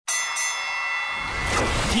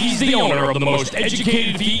He's the owner of the most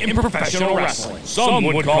educated feet in professional wrestling. Some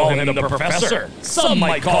would call him the professor. Some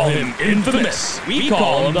might call him infamous. We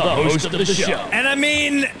call him the host of the show. And I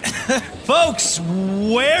mean, folks,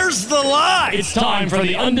 where's the lie? It's time for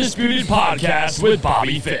the Undisputed Podcast with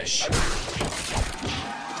Bobby Fish.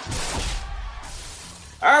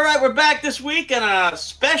 All right, we're back this week on a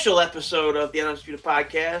special episode of the Undisputed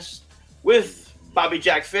Podcast with Bobby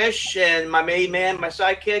Jack Fish and my main man, my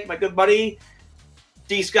sidekick, my good buddy,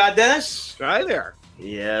 D. Scott Dennis. Hi there.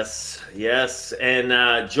 Yes.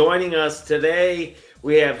 And joining us today,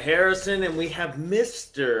 we have Harrison and we have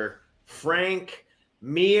Mr. Frank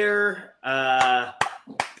Mir.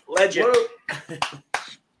 Legend.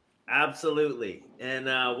 Absolutely. And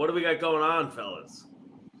what do we got going on, fellas?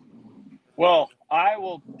 Well, I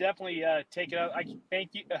will definitely take it up. I thank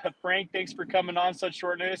you, Frank. Thanks for coming on such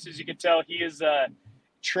short notice. As you can tell, he is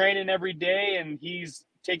training every day, and he's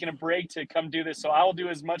taking a break to come do this. So I will do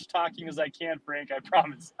as much talking as I can, Frank. I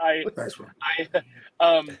promise. Thanks,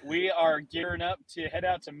 We are gearing up to head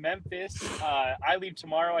out to Memphis. I leave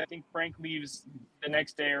tomorrow. I think Frank leaves the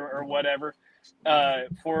next day or whatever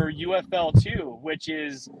for UFL 2, which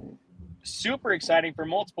is super exciting for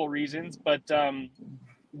multiple reasons. But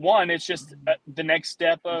one, it's just the next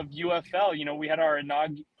step of UFL. You know, we had our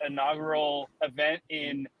inaugural event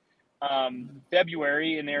in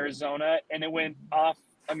February in Arizona, and it went off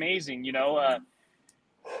amazing. You know,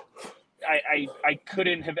 I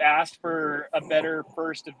couldn't have asked for a better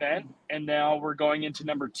first event, and now we're going into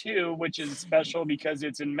number 2, which is special because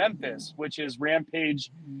it's in Memphis, which is Rampage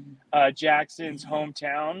Jackson's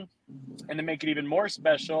hometown. And to make it even more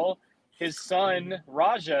special, his son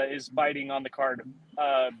Raja is fighting on the card.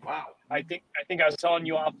 Wow. I think I was telling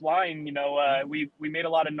you offline, you know, we made a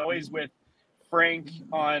lot of noise with Frank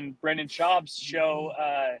on Brendan Schaub's show,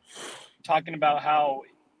 talking about how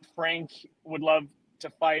Frank would love to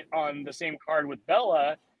fight on the same card with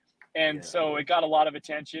Bella. And so it got a lot of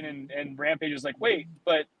attention, and Rampage was like, wait,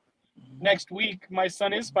 but next week my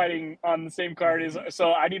son is fighting on the same card.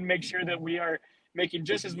 So I need to make sure that we are making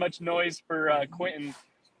just as much noise for Quentin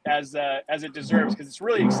as it deserves, because it's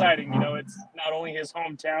really exciting. You know, it's not only his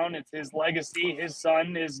hometown, it's his legacy. His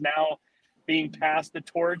son is now being passed the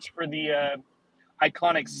torch for the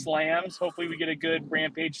iconic slams. Hopefully we get a good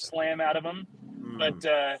Rampage slam out of him. But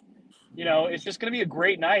you know, it's just going to be a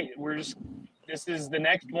great night. This is the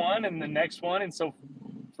next one and the next one, and so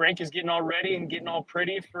Frank is getting all ready and getting all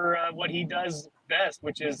pretty for what he does best,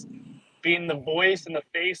 which is being the voice and the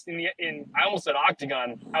face in I almost said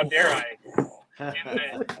octagon. How dare I?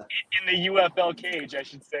 In the UFL cage, I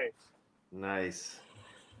should say. Nice.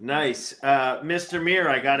 Mr. Mir,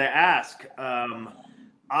 I got to ask,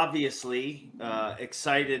 obviously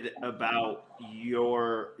excited about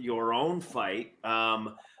your own fight,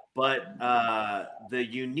 but the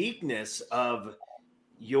uniqueness of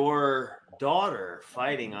your daughter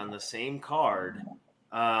fighting on the same card.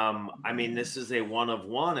 I mean, this is a one of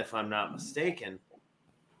one, if I'm not mistaken.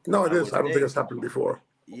 No, it is. I don't think it's happened before.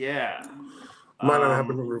 Yeah. Might not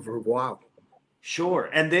happen for a while. Sure.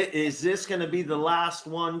 And is this going to be the last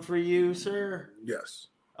one for you, sir? Yes.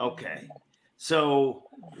 Okay. So,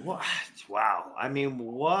 wow. I mean,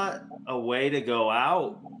 what a way to go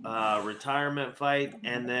out. Retirement fight,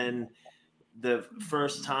 and then the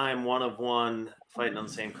first time one of one fighting on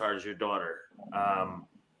the same card as your daughter.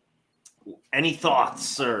 Any thoughts,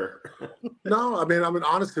 sir? No, I mean,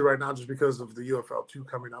 honestly, right now, just because of the UFL 2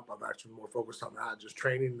 coming up, I'm actually more focused on that, just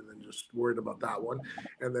training, and then just worried about that one.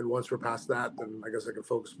 And then once we're past that, then I guess I can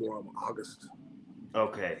focus more on August.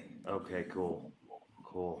 Okay, cool.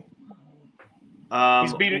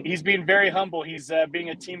 He's being very humble. He's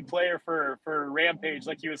being a team player for Rampage,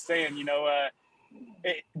 like he was saying. You know,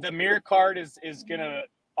 the mirror card is gonna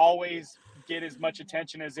always get as much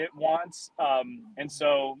attention as it wants, and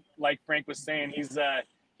so, like Frank was saying, he's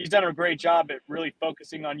done a great job at really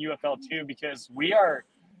focusing on UFL 2, because we're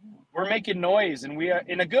making noise, and we are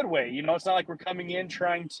in a good way. You know, it's not like we're coming in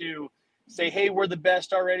trying to say, hey, we're the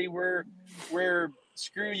best already. We're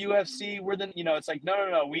screw UFC. We're the, you know, it's like,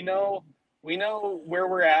 no. We know where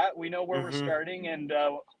we're at. We know where we're starting, and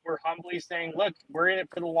we're humbly saying, look, we're in it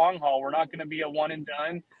for the long haul. We're not going to be a one and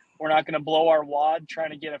done. We're not going to blow our wad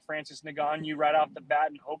trying to get a Francis Ngannou right off the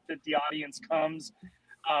bat and hope that the audience comes,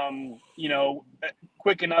 you know,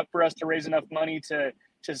 quick enough for us to raise enough money to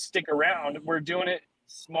stick around. We're doing it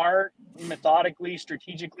smart, methodically,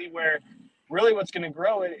 strategically, where really what's going to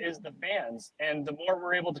grow it is the fans. And the more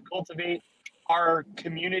we're able to cultivate our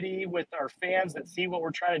community with our fans that see what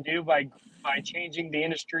we're trying to do by changing the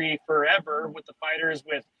industry forever with the fighters,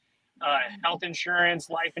 with health insurance,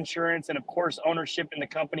 life insurance, and of course ownership in the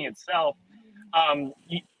company itself,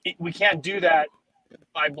 we can't do that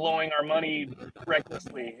by blowing our money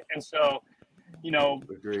recklessly. And so,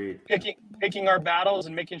 Agreed. picking our battles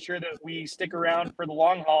and making sure that we stick around for the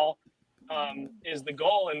long haul is the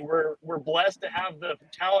goal. And we're blessed to have the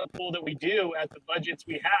talent pool that we do at the budgets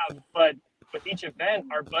we have. But with each event,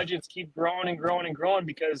 our budgets keep growing and growing and growing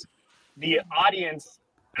because the audience,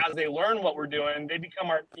 as they learn what we're doing, they become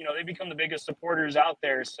the biggest supporters out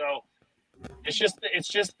there. So it's just the it's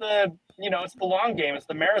the long game. It's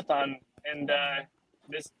the marathon. And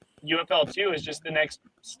this UFL 2 is just the next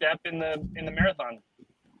step in the marathon.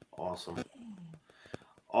 Awesome.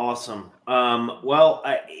 Well,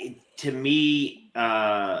 to me,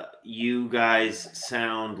 you guys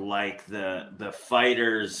sound like the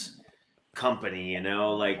fighters company,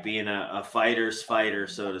 like being a fighter's fighter,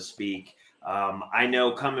 so to speak. I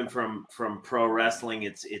know coming from pro wrestling,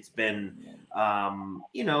 it's been,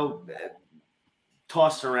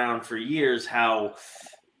 tossed around for years how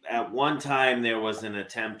at one time there was an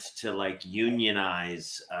attempt to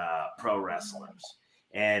unionize pro wrestlers.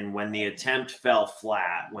 And when the attempt fell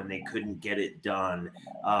flat, when they couldn't get it done,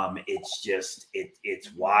 it's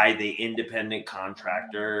why the independent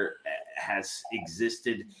contractor has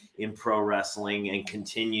existed in pro wrestling and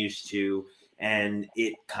continues to, and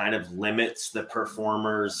it kind of limits the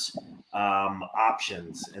performers'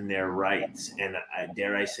 options and their rights. And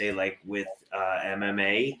dare I say, with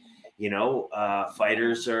MMA,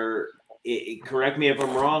 fighters are, correct me if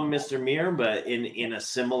I'm wrong, Mr. Mir, but in a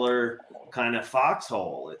similar kind of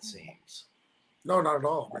foxhole, it seems. No, not at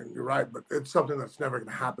all. I mean, you're right, but it's something that's never going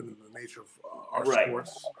to happen in the nature of our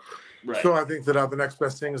sports. Right. So I think that the next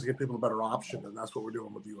best thing is to give people a better option, and that's what we're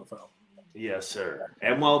doing with the UFL. Yes, sir.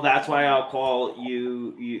 And well, that's why I'll call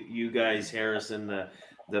you guys, Harrison,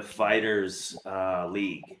 the Fighters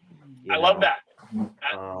League. I love that.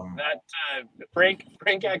 Frank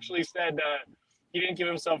actually said he didn't give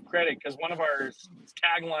himself credit because one of our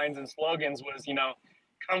taglines and slogans was,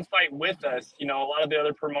 come fight with us. A lot of the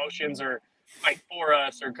other promotions are fight for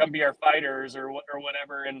us or come be our fighters or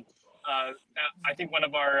whatever. And I think one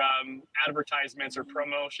of our advertisements or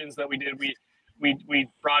promotions that we did, we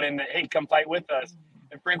brought in hey, come fight with us.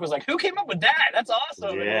 And Frank was like, who came up with that? That's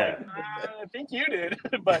awesome. Yeah. And I think you did.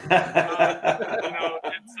 But,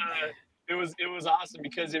 it was awesome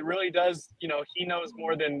because it really does, he knows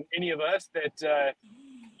more than any of us that,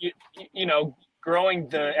 growing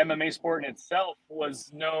the MMA sport in itself was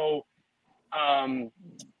no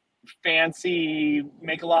fancy,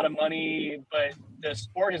 make a lot of money, but the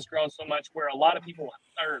sport has grown so much where a lot of people,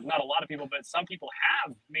 or not a lot of people, but some people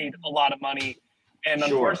have made a lot of money. And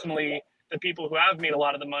unfortunately, the people who have made a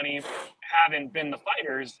lot of the money haven't been the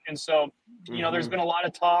fighters. And so, there's been a lot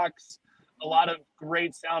of talks, a lot of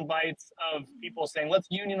great sound bites of people saying, let's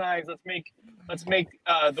unionize, let's make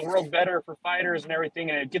the world better for fighters and everything.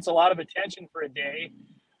 And it gets a lot of attention for a day,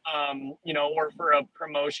 or for a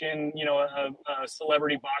promotion, a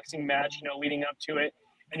celebrity boxing match, leading up to it.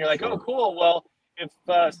 And you're like, oh, cool. Well, if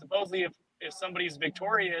supposedly if somebody's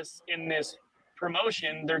victorious in this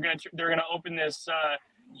promotion, they're going to open this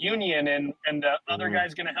union and the other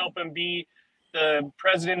guy's going to help him be the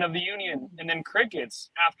president of the union. And then crickets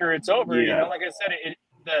after it's over. Like I said,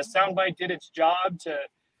 the soundbite did its job to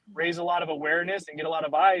raise a lot of awareness and get a lot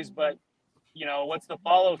of eyes, but what's the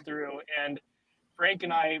follow through? And Frank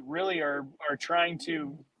and I really are trying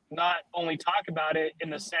to not only talk about it in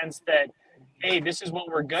the sense that, hey, this is what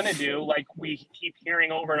we're gonna do, like we keep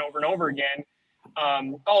hearing over and over and over again.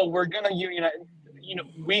 We're gonna unionize.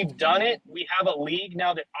 We've done it. We have a league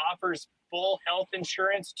now that offers full health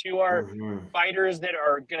insurance to our fighters that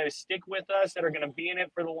are going to stick with us, that are going to be in it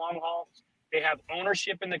for the long haul. They have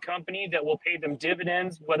ownership in the company that will pay them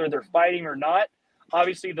dividends, whether they're fighting or not.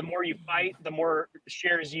 Obviously, the more you fight, the more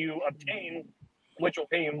shares you obtain, which will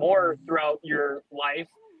pay you more throughout your life.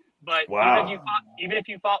 But even if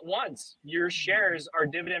you fought once, your shares are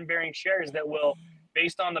dividend-bearing shares that will,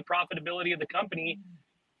 based on the profitability of the company,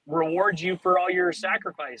 reward you for all your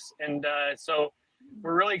sacrifice. And so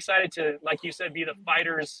we're really excited to, like you said, be the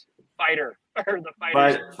fighters fighter or the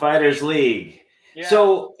fighters league. Yeah.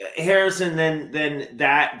 So Harrison, then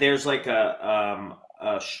that there's like a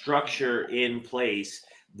structure in place.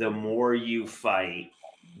 The more you fight,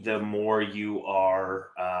 the more you are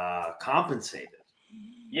compensated.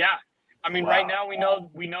 Yeah. I mean, right now we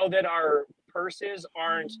know that our purses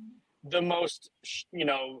aren't the most,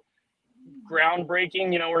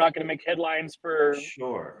 groundbreaking. We're not going to make headlines for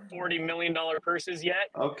 $40 million purses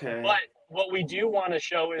yet. Okay. But what we do want to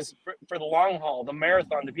show is for the long haul, the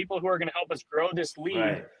marathon, the people who are going to help us grow this league.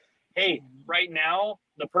 Right. Hey, right now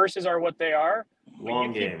the purses are what they are,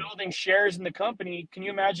 Long keep game. building shares in the company. Can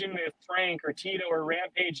you imagine if Frank or Tito or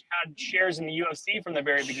Rampage had shares in the UFC from the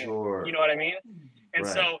very beginning? Sure. You know what I mean? And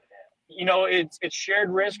Right. so, it's shared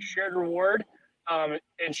risk, shared reward,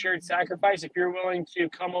 and shared sacrifice. If you're willing to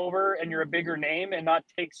come over and you're a bigger name and not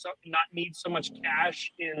need so much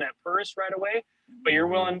cash in that purse right away, but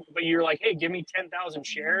you're like, hey, give me 10,000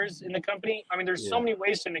 shares in the company. I mean, there's so many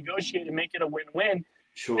ways to negotiate and make it a win-win.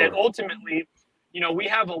 Sure. That ultimately, we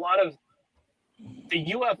have a lot of, the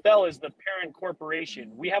UFL is the parent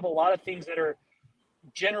corporation. We have a lot of things that are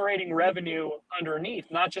generating revenue underneath,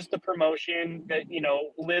 not just the promotion that,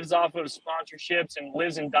 lives off of sponsorships and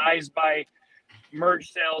lives and dies by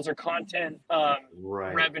merch sales or content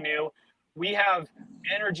Right. revenue. We have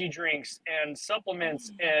energy drinks and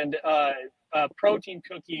supplements and protein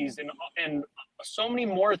cookies and so many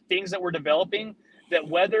more things that we're developing, that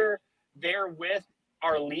whether they're with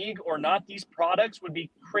our league or not, these products would be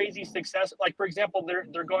crazy success. Like, for example,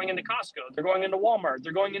 they're going into Costco, they're going into Walmart,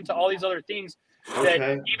 they're going into all these other things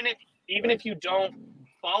that even if you don't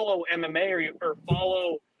follow MMA or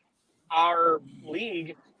follow our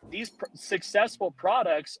league, these successful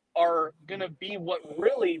products are going to be what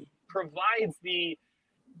really provides the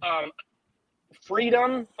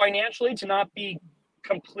freedom financially to not be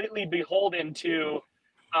completely beholden to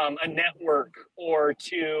a network or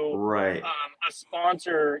to a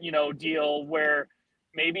sponsor, deal where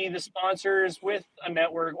maybe the sponsor is with a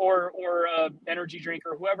network or a energy drink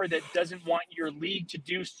or whoever that doesn't want your league to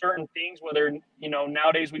do certain things. Whether,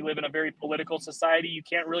 nowadays we live in a very political society, you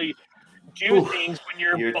can't really do things when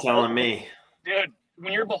you're telling me, dude,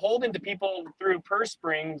 when you're beholden to people through purse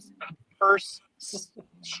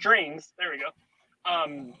strings. There we go.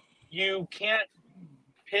 You can't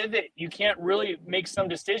pivot. You can't really make some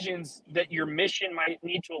decisions that your mission might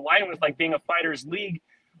need to align with, like being a fighters league.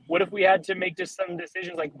 What if we had to make just some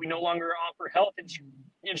decisions like we no longer offer health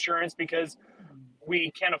insurance because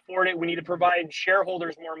we can't afford it? We need to provide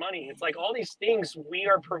shareholders more money. It's like all these things, we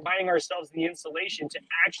are providing ourselves the insulation to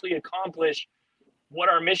actually accomplish what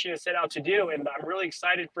our mission is set out to do. And I'm really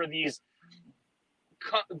excited for these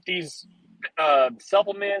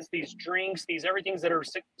supplements, these drinks, these everythings that are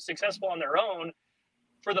successful on their own,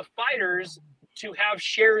 for the fighters to have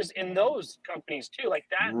shares in those companies too. Like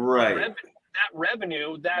that, that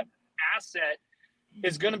revenue, that asset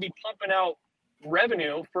is going to be pumping out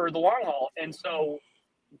revenue for the long haul. And so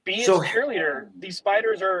being a cheerleader, these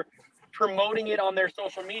fighters are promoting it on their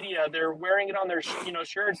social media. They're wearing it on their,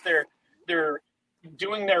 shirts. They're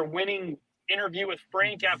doing their winning interview with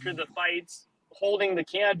Frank after the fights, holding the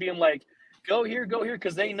can, being like, go here,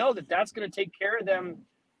 because they know that that's going to take care of them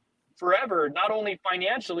forever, not only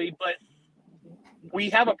financially, but we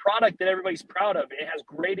have a product that everybody's proud of. It has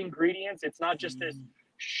great ingredients. It's not just this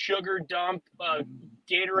sugar dump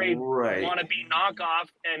Gatorade wannabe knockoff,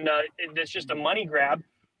 and it's just a money grab.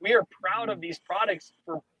 We are proud of these products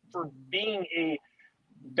for being a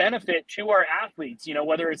benefit to our athletes,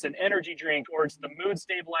 whether it's an energy drink or it's the mood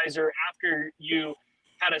stabilizer after you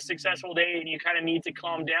had a successful day and you kind of need to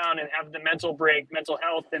calm down and have the mental break, mental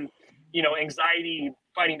health, and anxiety,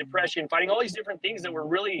 fighting depression, fighting all these different things that were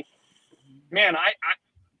really, man, I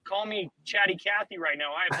call me Chatty Cathy right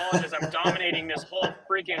now. I apologize. I'm dominating this whole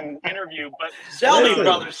freaking interview, but sell me,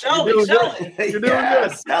 brother. Sell me. Sell it. You're doing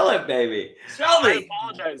good. Sell it, baby. Sell me. I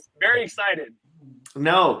apologize. Very excited.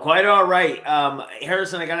 No, quite all right.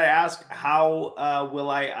 Harrison, I got to ask, how will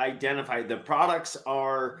I identify the products?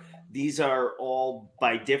 These are all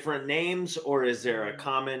by different names, or is there a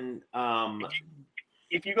common?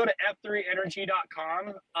 If you go to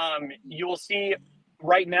f3energy.com, you'll see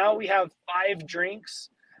right now we have 5 drinks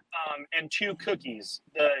and 2 cookies.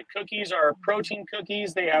 The cookies are protein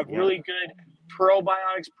cookies. They have really good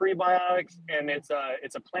probiotics, prebiotics, and it's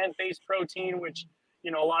a plant-based protein, which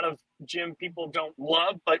a lot of gym people don't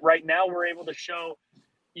love. But right now we're able to show,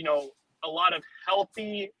 a lot of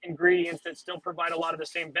healthy ingredients that still provide a lot of the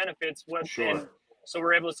same benefits. So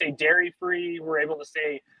we're able to say dairy-free. We're able to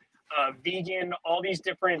say vegan, all these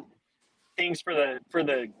different things for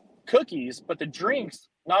the cookies. But the drinks,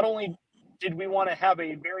 not only did we want to have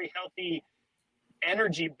a very healthy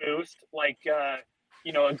energy boost, like a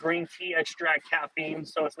green tea extract caffeine,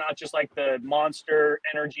 so it's not just like the Monster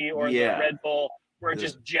Energy or the Red Bull where it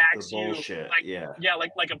just jacks you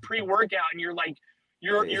like a pre-workout, and you're like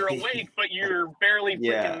you're awake but you're barely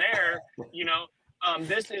freaking there.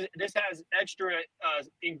 This has extra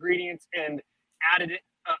ingredients and added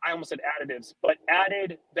I almost said additives, but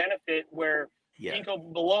added benefit where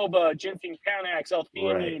ginkgo biloba, ginseng panax,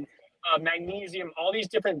 L-theanine, magnesium, all these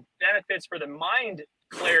different benefits for the mind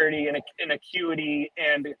clarity and acuity.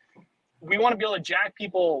 And we want to be able to jack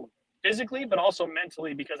people physically, but also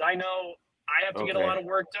mentally, because I know I have to get a lot of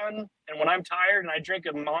work done. And when I'm tired and I drink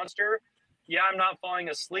a Monster, yeah, I'm not falling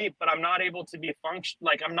asleep, but I'm not able to be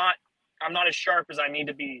like I'm not as sharp as I need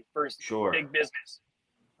to be for big business.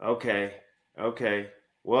 Okay.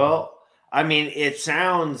 Well, I mean, it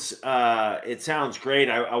sounds great.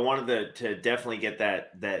 I wanted to definitely get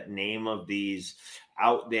that name of these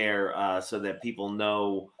out there so that people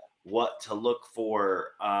know what to look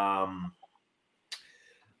for.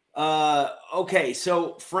 Okay,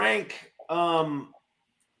 so Frank,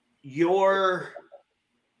 you're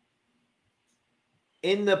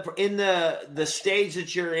in the stage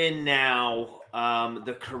that you're in now,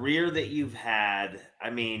 the career that you've had. I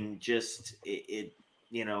mean, just it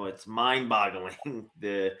it's mind-boggling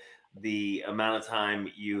the amount of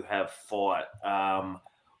time you have fought.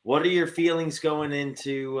 What are your feelings going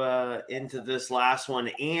into this last one?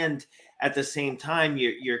 And at the same time,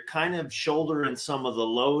 you're kind of shouldering some of the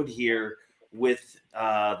load here with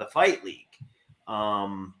the Fight League.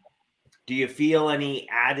 Do you feel any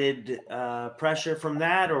added pressure from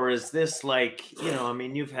that, or is this like, I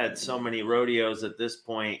mean, you've had so many rodeos at this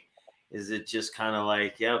point. Is it just kind of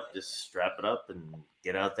like, yep, just strap it up and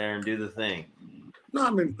get out there and do the thing? No, I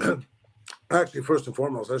mean, actually, first and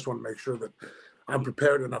foremost, I just want to make sure that I'm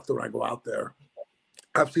prepared enough that when I go out there.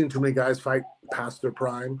 I've seen too many guys fight past their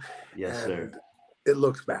prime. Yes, sir. It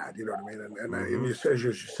looks bad, you know what I mean? And as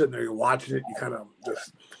you're sitting there, you're watching it, you kind of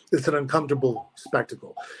just, it's an uncomfortable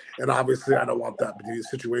spectacle. And obviously, I don't want that to be a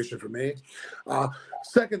situation for me.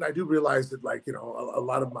 Second, I do realize that, like, a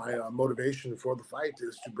lot of my motivation for the fight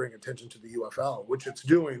is to bring attention to the UFL, which it's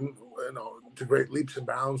doing, to great leaps and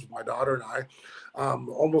bounds with my daughter and I.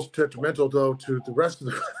 Almost detrimental, though, to the rest of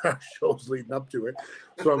the shows leading up to it.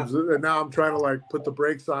 So now I'm trying to, like, put the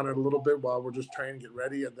brakes on it a little bit while we're just trying to get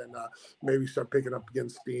ready, and then maybe start picking up again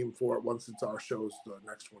steam for it once it's our show's the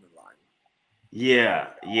next one in line. Yeah,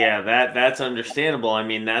 that's understandable. I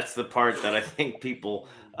mean, that's the part that I think people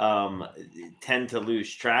tend to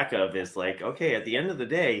lose track of, is like, okay, at the end of the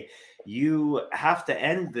day, you have to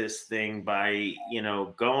end this thing by,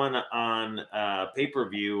 going on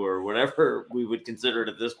pay-per-view or whatever we would consider it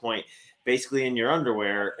at this point, basically in your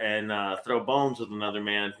underwear, and throw bones with another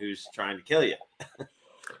man who's trying to kill you.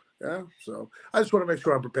 Yeah, so I just want to make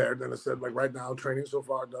sure I'm prepared. And I said, like, right now, training so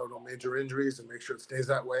far, no major injuries, and make sure it stays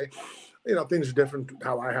that way. Things are different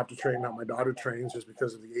how I have to train, how my daughter trains, just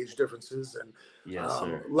because of the age differences. And yes,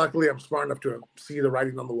 sir. Luckily, I'm smart enough to see the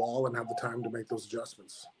writing on the wall and have the time to make those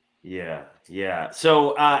adjustments. Yeah.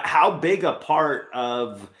 So how big a part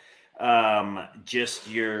of just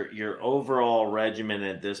your overall regimen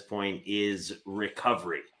at this point is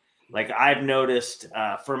recovery? Like, I've noticed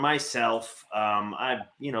for myself, I've,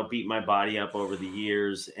 beat my body up over the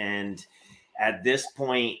years. And at this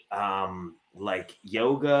point, like,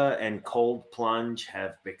 yoga and cold plunge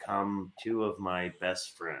have become two of my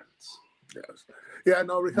best friends. Yes. Yeah,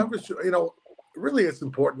 no, recovery, really it's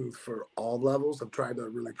important for all levels. I'm trying to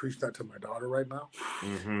really preach that to my daughter right now.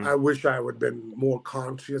 Mm-hmm. I wish I would have been more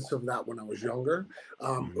conscious of that when I was younger.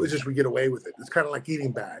 It's just we get away with it. It's kind of like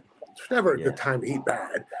eating bad. It's never a good time to eat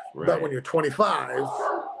bad. Right. But when you're 25,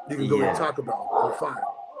 you can go to Taco Bell. You're fine.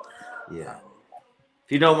 Yeah.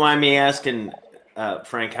 If you don't mind me asking,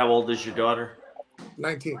 Frank, how old is your daughter?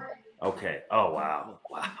 19. Okay. Oh, wow.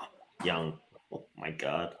 Young. Oh, my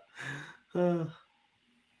God. But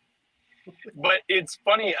it's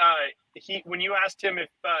funny. When you asked him if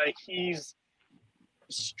he's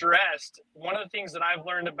stressed, one of the things that I've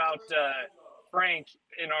learned about Frank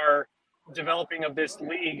in our developing of this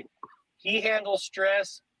league, he handles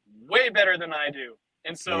stress way better than I do.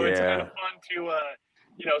 And so it's kind of fun to,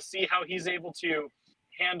 see how he's able to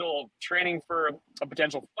handle training for a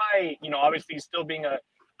potential fight. Obviously still being a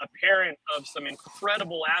parent of some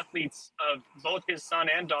incredible athletes of both his son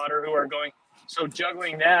and daughter who are going. So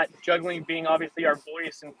juggling being obviously our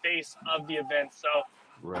voice and face of the event. So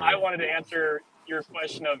I wanted to answer your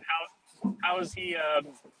question of how is he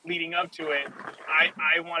leading up to it.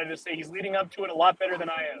 I wanted to say he's leading up to it a lot better than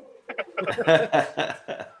I am.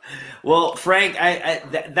 Well, Frank,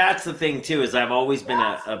 that's the thing too, is I've always been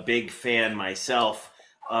a big fan myself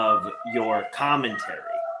of your commentary.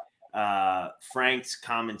 Frank's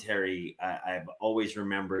commentary, I've always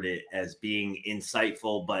remembered it as being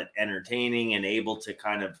insightful but entertaining, and able to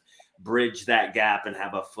kind of bridge that gap and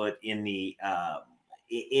have a foot in the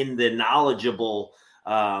knowledgeable,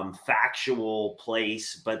 factual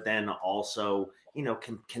place, but then also,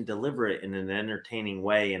 can deliver it in an entertaining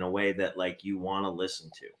way, in a way that, like, you want to listen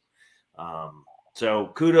to.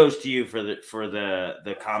 So kudos to you for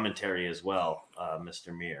the commentary as well,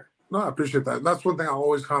 Mr. Mir. No, I appreciate that. That's one thing I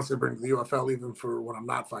always constantly bring to the UFL, even for when I'm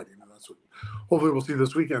not fighting. And hopefully we'll see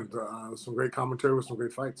this weekend some great commentary with some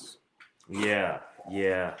great fights. Yeah.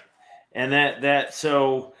 And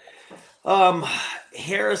so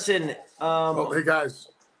Harrison. Hey guys,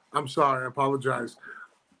 I'm sorry. I apologize.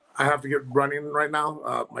 I have to get running right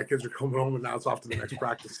now. My kids are coming home, and now it's off to the next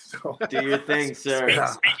practice. So do your thing, sir. Yeah.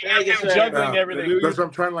 Speaking of juggling everything. That's why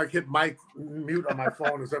I'm trying to like hit mute on my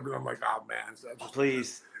phone. And everything. I'm like, oh man. So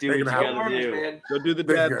Please do what you gotta do. Man. Go do the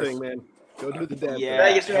dad thing, man. Go do the dad thing.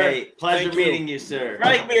 Yeah. you, sir. Hey, pleasure Thank meeting you, sir.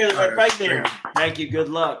 Frank Mir. Thank you. Good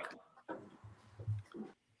luck.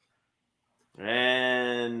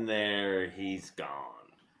 And there he's gone.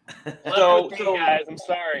 So guys, I'm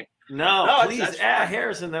sorry. No, please, that's fine.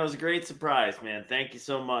 Harrison. That was a great surprise, man. Thank you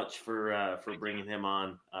so much for bringing him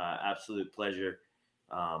on. Absolute pleasure.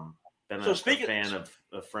 Been a fan of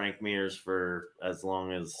Frank Mears for as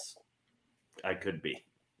long as I could be.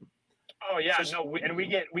 Oh yeah, we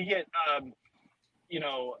get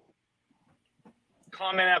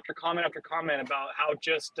comment after comment after comment about how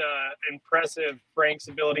just impressive Frank's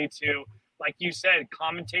ability to, like you said,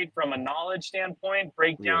 commentate from a knowledge standpoint,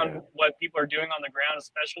 break down what people are doing on the ground,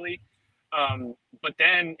 especially. But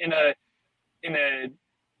then in a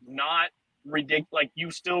not ridiculous, like you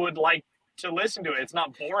still would like to listen to it. It's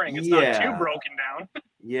not boring. It's not too broken down.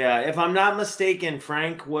 Yeah, if I'm not mistaken,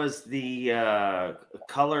 Frank was the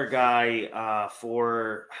color guy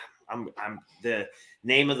for. I'm the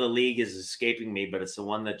name of the league is escaping me, but it's the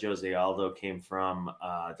one that Jose Aldo came from.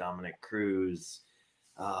 Dominic Cruz.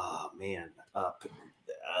 Oh man, not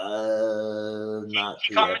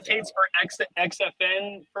he commentates for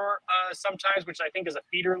XFN for sometimes, which I think is a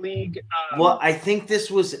feeder league. Well, I think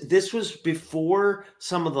this was before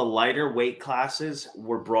some of the lighter weight classes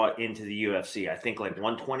were brought into the UFC. I think like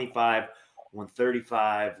 125,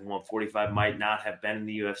 135, 145 might not have been in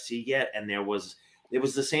the UFC yet, and it was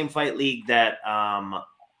the same fight league that,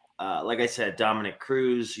 like I said, Dominic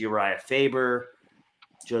Cruz, Uriah Faber,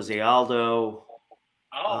 Jose Aldo.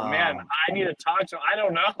 Oh man, I need to talk to him. I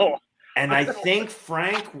don't know. And I think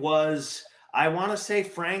Frank was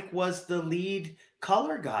the lead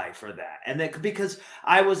color guy for that. And that because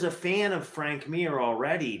I was a fan of Frank Mir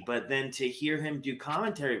already, but then to hear him do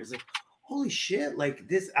commentary, it was like, holy shit, like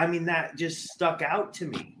this. I mean, that just stuck out to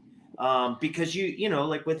me. Because you know,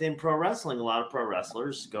 like within pro wrestling, a lot of pro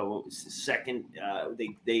wrestlers go second,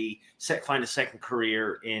 they find a second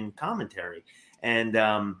career in commentary. And,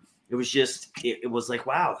 it was just, it was like,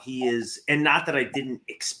 wow, he is, and not that I didn't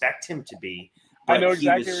expect him to be, but I know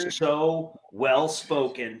exactly he was so well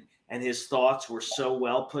spoken and his thoughts were so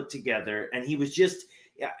well put together. And he was just,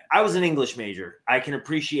 I was an English major. I can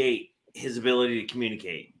appreciate his ability to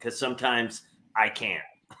communicate because sometimes I can't.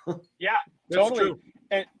 Yeah, totally.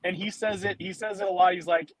 And he says it a lot. He's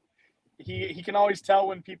like, he can always tell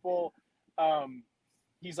when people,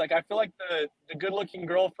 he's like, I feel like the good looking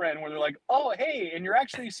girlfriend where they're like, oh, hey, and you're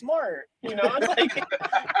actually smart. You know, it's like,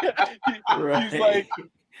 Right. He's like,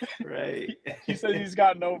 Right. He says he's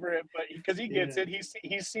gotten over it, but because he gets it, he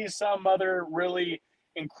sees some other really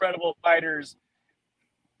incredible fighters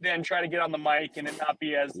then try to get on the mic and it not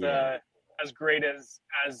be as great as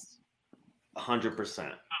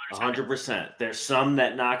 100%. 100%. There's some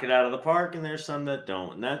that knock it out of the park and there's some that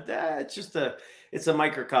don't. And that it's just it's a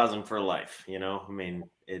microcosm for life, you know? I mean,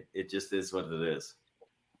 it just is what it is.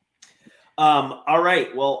 All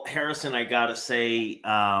right. Well, Harrison, I got to say,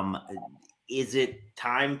 is it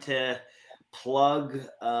time to plug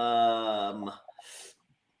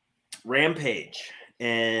Rampage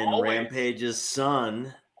and Always. Rampage's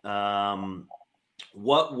son?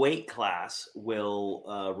 What weight class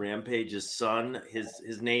will Rampage's son?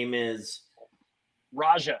 His name is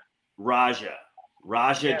Raja.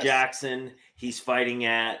 Yes. Jackson. He's fighting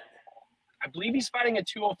at. I believe he's fighting at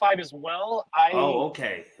 205 as well.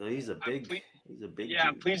 Okay. So he's a big. He's a big.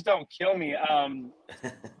 Yeah, dude. please don't kill me.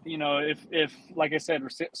 You know, if like I said,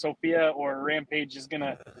 Sophia or Rampage is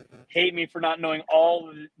gonna hate me for not knowing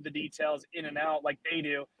all the details in and out like they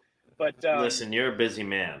do. But listen, you're a busy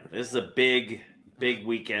man. This is a big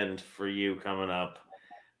weekend for you coming up.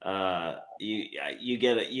 You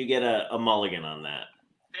get a mulligan on that.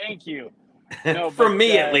 Thank you. No, from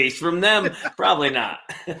me at least. From them, probably not.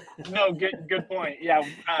 No, good point. Yeah,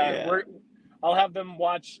 I'll have them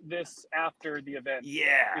watch this after the event.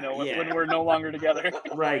 Yeah, you know, when we're no longer together.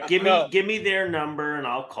 Right. Give me their number and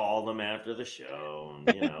I'll call them after the show.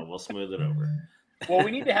 And, you know, we'll smooth it over. Well,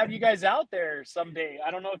 we need to have you guys out there someday.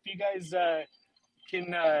 I don't know if you guys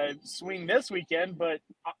can swing this weekend, but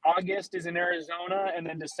August is in Arizona and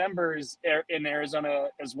then December is in Arizona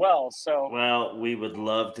as well. So, well, we would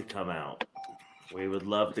love to come out.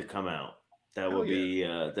 That would be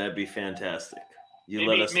that'd be fantastic.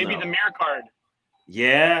 let us know. Maybe the mirror card.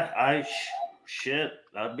 Yeah, shit,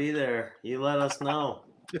 I'll be there. You let us know.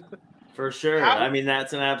 For sure. I mean,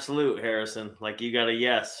 that's an absolute, Harrison. Like, you got a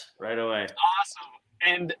yes right away. Awesome.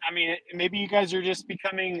 And I mean, maybe you guys are just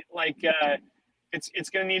becoming like it's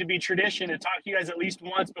going to need to be tradition to talk to you guys at least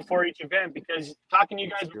once before each event, because talking to you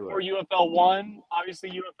guys before UFL 1, obviously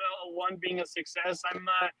UFL 1 being a success,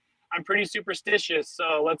 I'm pretty superstitious.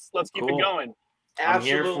 So let's keep it going. I'm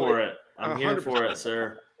here for it. I'm here for it,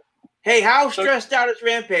 sir. Hey, how stressed out is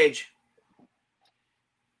Rampage?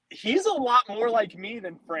 He's a lot more like me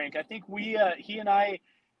than Frank. I think he and I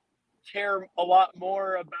care a lot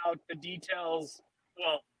more about the details,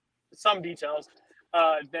 well, some details,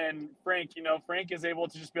 than Frank. You know, Frank is able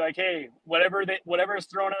to just be like, hey, whatever is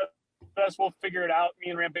thrown at us, we'll figure it out. Me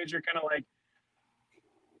and Rampage are kind of like,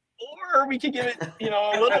 or we could give it,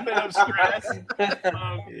 a little bit of stress. But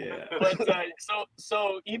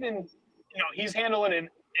so even, he's handling it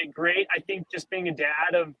great. I think just being a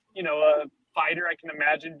dad of, a fighter, I can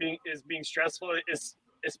imagine being stressful,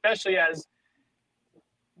 especially as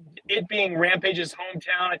it being Rampage's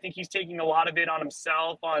hometown. I think he's taking a lot of it on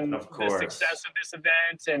himself, on the success of this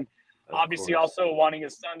event, and obviously also wanting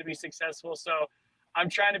his son to be successful. So I'm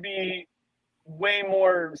trying to be way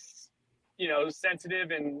more,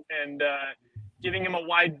 sensitive and giving him a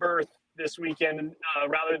wide berth this weekend,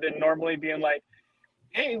 rather than normally being like,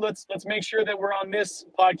 hey, let's make sure that we're on this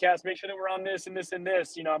podcast, make sure that we're on this and this and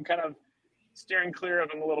this. I'm kind of steering clear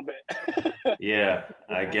of him a little bit. Yeah,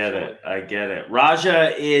 I get it.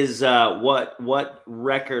 Raja is what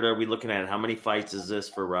record are we looking at? How many fights is this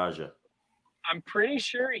for Raja? I'm pretty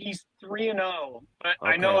sure he's 3-0, but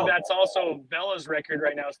okay. I know that's also Bella's record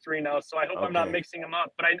right now is 3-0, so I hope I'm not mixing them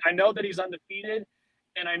up. But I know that he's undefeated,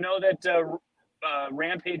 and I know that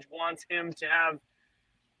Rampage wants him to have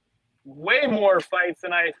way more fights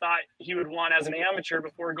than I thought he would want as an amateur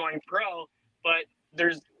before going pro. But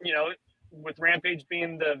there's, with Rampage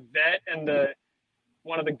being the vet and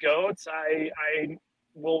one of the GOATs, I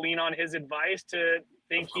will lean on his advice to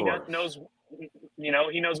think he knows,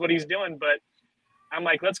 he knows what he's doing. But I'm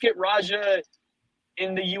like, let's get Raja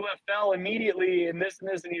in the UFL immediately and this,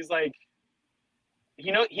 and he's like,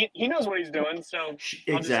 he knows what he's doing. So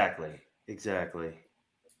exactly.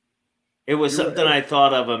 It was something I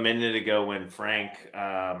thought of a minute ago when Frank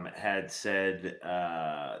had said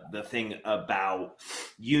the thing about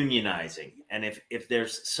unionizing. And if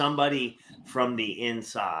there's somebody from the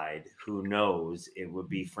inside who knows, it would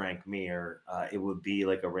be Frank Mir. It would be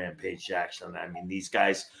like a Rampage Jackson. I mean, these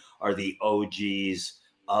guys are the OGs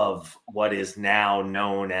of what is now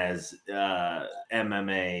known as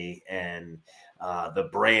MMA and the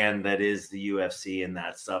brand that is the UFC and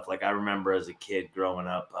that stuff. Like, I remember as a kid growing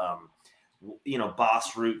up,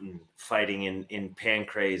 Boss Rutan fighting in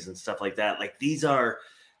Pancrase and stuff like that. Like, these are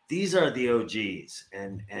the OGs,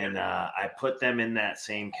 and I put them in that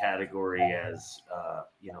same category as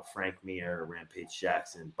Frank Mir, Rampage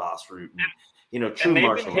Jackson, Boss Rutan, true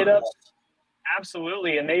martial artists.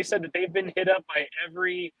 Absolutely, and they said that they've been hit up by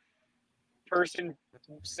every person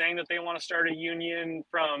saying that they want to start a union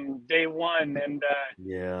from day one, and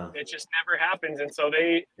it just never happens. And so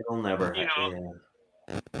it'll never happen.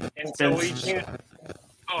 And so we can't.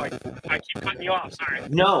 Oh, I keep cutting you off. Sorry.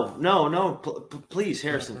 No. Please,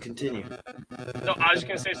 Harrison, continue. No, I was just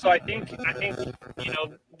gonna say. So I think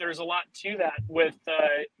there's a lot to that. With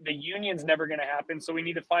the union's never gonna happen. So we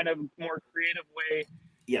need to find a more creative way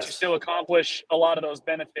to still accomplish a lot of those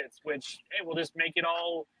benefits. Which, hey, we'll just make it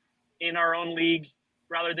all in our own league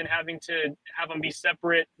rather than having to have them be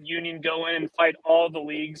separate. Union go in and fight all the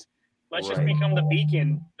leagues. Let's just become the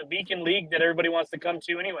beacon league that everybody wants to come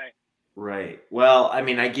to anyway. Right. Well, I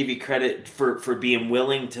mean, I give you credit for being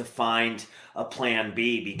willing to find a plan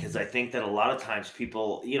B, because I think that a lot of times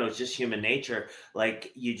people, it's just human nature.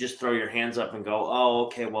 Like, you just throw your hands up and go, oh,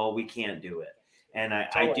 okay, well, we can't do it. And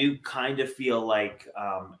I do kind of feel like,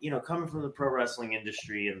 coming from the pro wrestling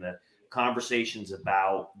industry and the conversations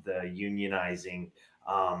about the unionizing,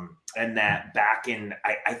 and that back in,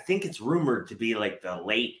 I think it's rumored to be like the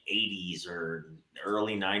late 80s or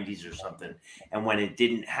early 90s or something. And when it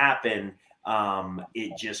didn't happen,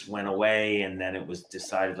 it just went away. And then it was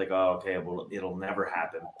decided like, oh, okay, well, it'll never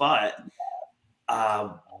happen. But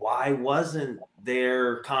why wasn't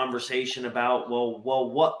there conversation about, well,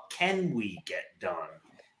 what can we get done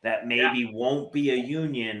that maybe won't be a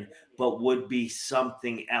union, but would be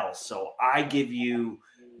something else? So I give you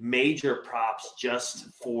major props just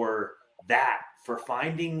for that, for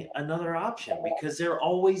finding another option, because there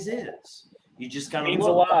always is. You just gotta means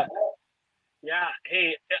a lot. Yeah.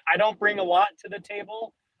 Hey, I don't bring a lot to the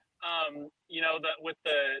table. with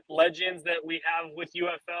the legends that we have with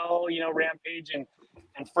UFL, Rampage and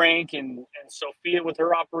Frank and Sophia with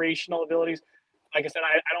her operational abilities. Like I said,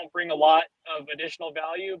 I don't bring a lot of additional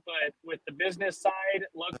value, but with the business side,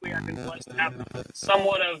 luckily I've been blessed to have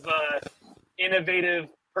somewhat of innovative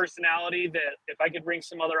personality that if I could bring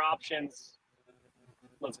some other options,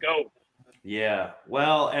 let's go. Yeah.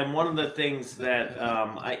 Well, and one of the things that,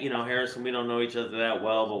 Harrison, we don't know each other that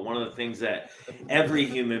well, but one of the things that every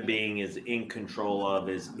human being is in control of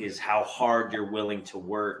is how hard you're willing to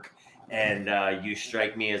work. And you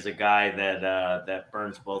strike me as a guy that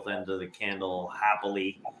burns both ends of the candle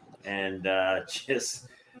happily and just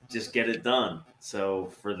get it done.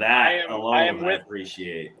 So for that I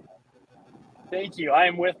appreciate. Thank you. I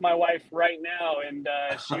am with my wife right now, and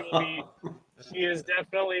she is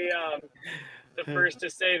definitely the first to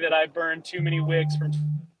say that I burned too many wicks from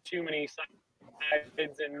too many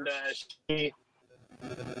sides, and she.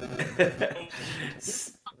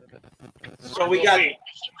 So we got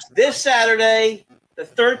this Saturday, the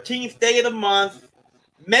 13th day of the month,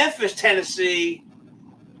 Memphis, Tennessee.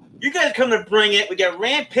 You guys come to bring it. We got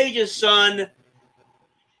Rampage's son.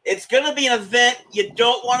 It's going to be an event you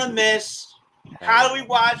don't want to miss. How do we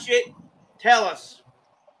watch it? Tell us.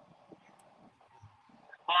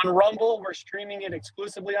 On Rumble, we're streaming it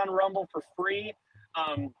exclusively on Rumble for free.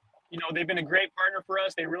 They've been a great partner for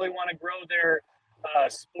us. They really want to grow their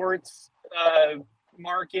sports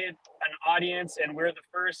market and audience, and we're the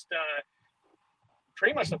first,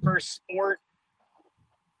 pretty much the first sport,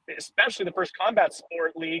 especially the first combat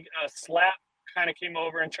sport league. Slap kind of came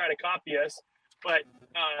over and tried to copy us, but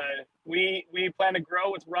we plan to grow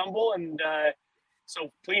with Rumble, and so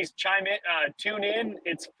please tune in.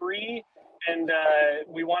 It's free, and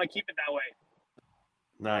we want to keep it that way.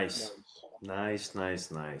 Nice.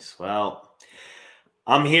 Well,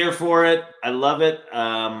 I'm here for it. I love it.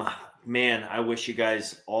 Man, I wish you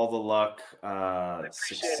guys all the luck.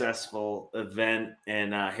 Successful event.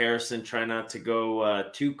 And Harrison, try not to go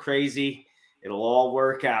too crazy. It'll all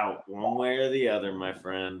work out one way or the other, my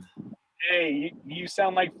friend. Hey, you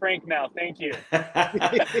sound like Frank now. Thank you.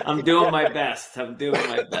 I'm doing my best.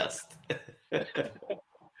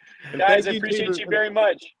 Guys, I appreciate you very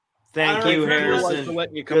much. Thank you, Harrison.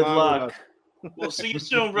 Good luck. We'll see you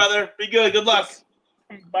soon, brother. Be good. Good luck.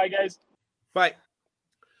 Bye, guys. Bye.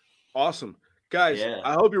 Awesome. Guys,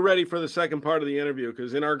 I hope you're ready for the second part of the interview,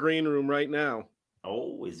 because in our green room right now.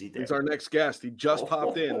 Oh, is he there? He's our next guest. He just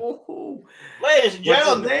popped in. Ladies and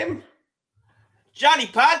gentlemen. What's his name? Johnny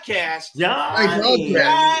Podcast. Johnny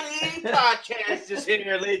Podcast is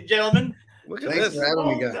here, ladies and gentlemen. Look at this. For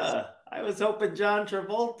having me, guys. I was hoping John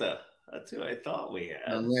Travolta. That's who I thought we had.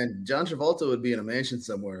 Oh, man, John Travolta would be in a mansion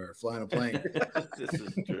somewhere or flying a plane. This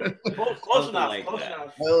is true. Close enough. Like close that.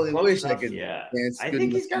 enough. I only wish I enough. could. Yeah. Dance I good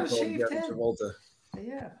think enough he's got a to call shaved John head. Travolta.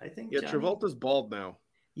 Yeah, I think. Yeah, Johnny... Travolta's bald now.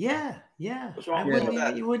 Yeah. What's wrong with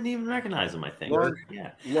that? You wouldn't even recognize him, I think. Lord,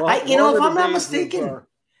 yeah. Lord, If I'm not mistaken,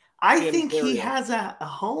 I think he area. has a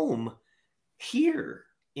home here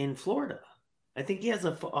in Florida. I think he has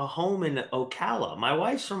a home in Ocala. My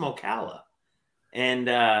wife's from Ocala. And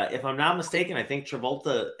if I'm not mistaken, I think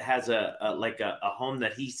Travolta has a home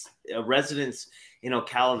that a residence in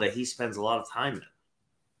Ocala that he spends a lot of time in.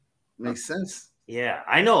 Makes sense. Yeah,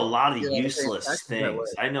 I know a lot of useless exactly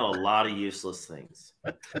things. I know a lot of useless things.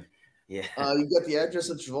 Yeah. You got the address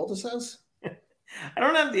of Travolta's house? I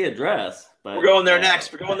don't have the address, but We're going there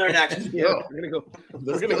next. Yeah,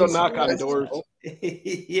 we're gonna go knock on doors.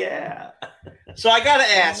 Yeah. So I gotta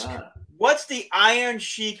ask, what's the Iron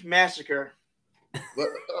Sheik Massacre?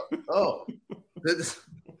 This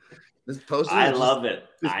poster. I love it.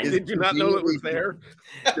 Did you not know it was there?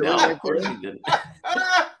 No, of course you didn't.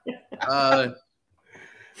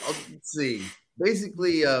 Let's see.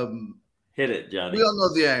 Basically, Hit it, Johnny. we all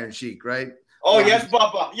know the Iron Sheik, right? Oh, yes,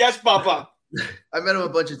 Papa. Yes, Papa. I met him a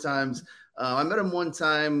bunch of times. I met him one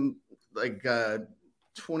time,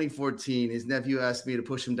 2014. His nephew asked me to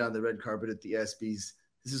push him down the red carpet at the ESPYs.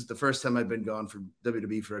 This is the first time I'd been gone from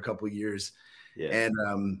WWE for a couple of years. Yeah.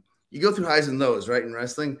 And you go through highs and lows, right, in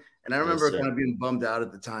wrestling. And I remember Yes, kind of being bummed out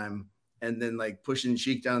at the time, and then pushing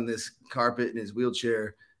Sheik down this carpet in his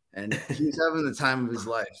wheelchair, and he was having the time of his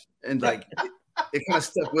life. And it kind of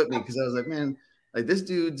stuck with me, because I was like, man, this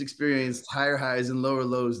dude's experienced higher highs and lower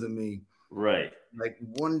lows than me. Right.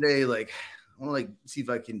 One day, I want to see if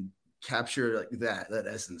I can capture that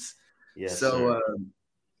essence. Yes. So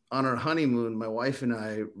on our honeymoon, my wife and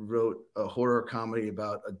I wrote a horror comedy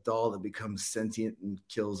about a doll that becomes sentient and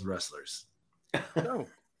kills wrestlers. No.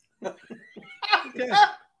 Okay.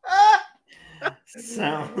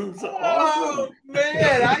 Sounds awesome. Oh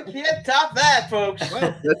man, I can't top that, folks.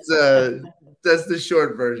 That's the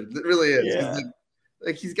short version. It really is. Yeah.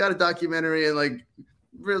 Like he's got a documentary and like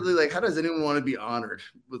really like how does anyone want to be honored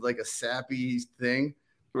with like a sappy thing?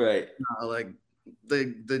 Right. Like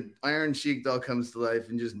the Iron Sheik doll comes to life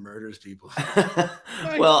and just murders people.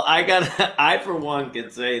 Well, I for one can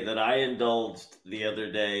say that I indulged the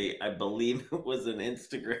other day. I believe it was an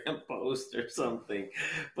Instagram post or something,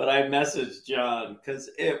 but I messaged John because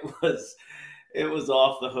it was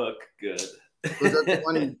off the hook good. Was that the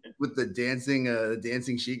one with the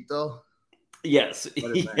dancing Sheik doll? Yes,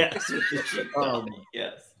 yes, with the Sheik doll.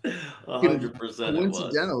 Yes, 100%.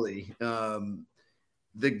 Coincidentally,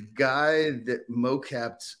 the guy that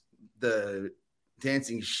mocapped the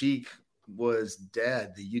dancing Sheik was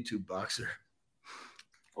Dad, the YouTube boxer.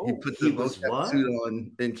 He put the mocap suit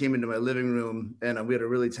on and came into my living room, and we had a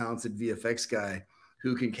really talented VFX guy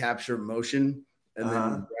who can capture motion and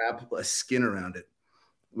then wrap a skin around it,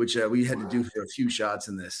 which we had to do for a few shots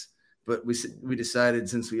in this. But we decided,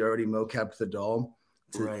 since we already mocapped the doll,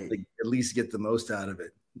 to like, at least get the most out of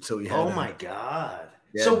it. So we had my God.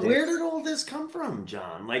 Yeah, so where did all this come from,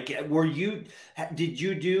 John? Like, did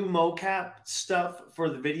you do mocap stuff for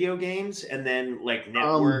the video games and then like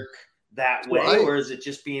network that way, or is it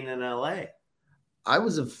just being in LA? I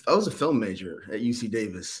was a film major at UC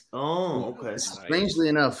Davis. Oh, okay. Strangely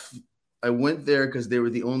enough, I went there because they were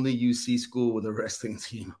the only UC school with a wrestling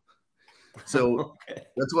team. So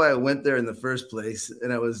that's why I went there in the first place.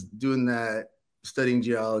 And I was doing that, studying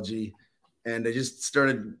geology. And I just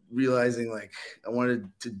started realizing like I wanted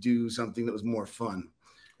to do something that was more fun.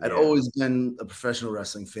 I'd always been a professional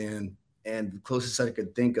wrestling fan. And the closest I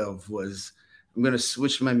could think of was I'm going to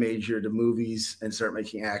switch my major to movies and start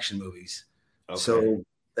making action movies. Okay. So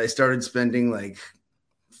I started spending like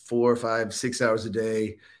 4, 5, 6 hours a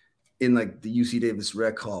day in like the UC Davis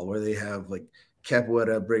Rec Hall, where they have like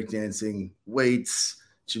capoeira, breakdancing, weights,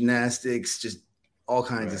 gymnastics, just all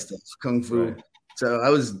kinds of stuff, kung fu. Right. So I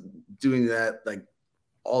was doing that like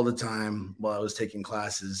all the time while I was taking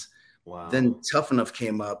classes. Wow. Then Tough Enough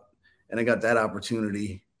came up and I got that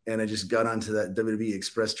opportunity and I just got onto that WWE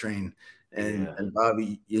Express train. And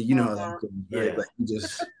Bobby, you know how that goes, right? Yeah. Like you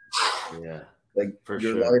just like for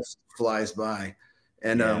your life flies by.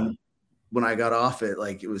 And when I got off it,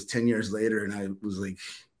 like it was 10 years later and I was like,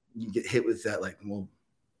 you get hit with that, like, well,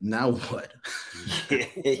 now what?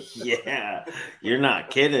 Yeah, you're not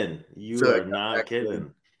kidding. You are not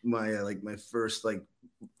kidding. My first like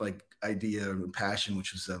idea and passion,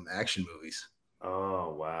 which was action movies.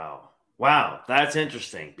 Oh wow, that's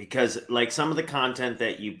interesting because like some of the content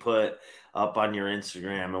that you put up on your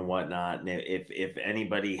Instagram and whatnot, and if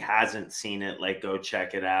anybody hasn't seen it, like go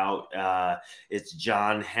check it out. It's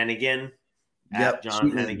John Hennigan. At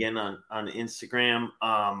John Hennigan on Instagram.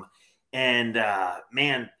 And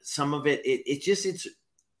man, some of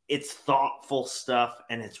it's thoughtful stuff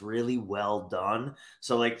and it's really well done.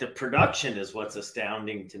 So like the production is what's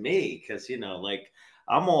astounding to me because, you know, like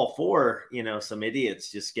I'm all for, you know, some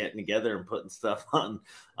idiots just getting together and putting stuff on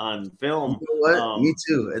film. You know what? Me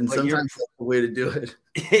too. And sometimes that's the way to do it.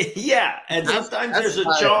 Yeah. And sometimes there's a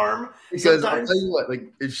charm. Because I'll tell you what,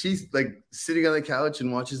 like if she's like sitting on the couch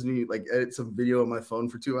and watches me like edit some video on my phone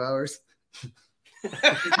for 2 hours,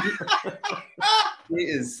 he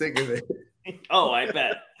is sick of it. Oh, I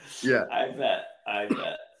bet. Yeah. I bet.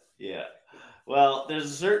 Yeah. Well, there's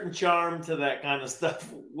a certain charm to that kind of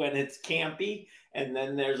stuff when it's campy, and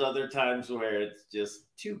then there's other times where it's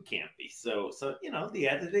just too campy. So you know, the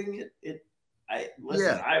editing, I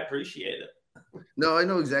appreciate it. No, I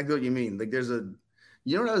know exactly what you mean. Like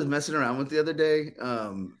you know what I was messing around with the other day,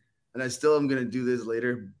 and I still am going to do this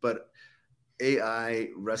later, but AI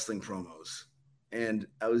wrestling promos. And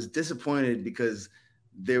I was disappointed because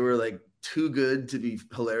they were like too good to be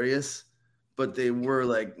hilarious, but they were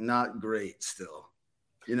like not great still,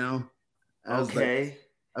 you know? I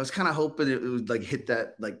was kind of hoping it would like hit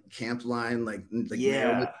that like camp line, like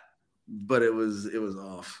nail it, but it was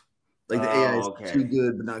off. Like the AI is too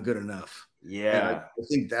good, but not good enough. Yeah. I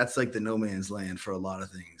think that's like the no man's land for a lot of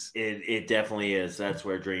things. It definitely is. That's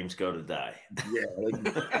where dreams go to die. Yeah.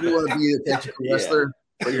 Like you want to be a technical wrestler,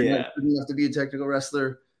 but you're not good enough to be a technical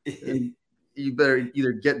wrestler. And you better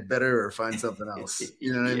either get better or find something else.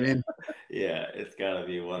 You know what I mean? Yeah, it's got to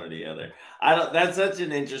be one or the other. That's such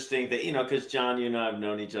an interesting thing, you know, because John, you and I have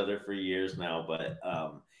known each other for years now, but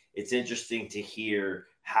it's interesting to hear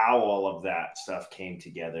how all of that stuff came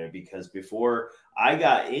together because before I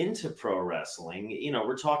got into pro wrestling, you know,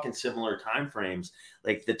 we're talking similar time frames,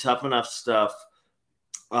 like the Tough Enough stuff.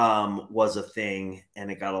 was a thing, and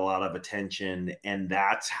it got a lot of attention. And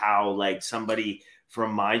that's how, like, somebody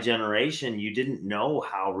from my generation, you didn't know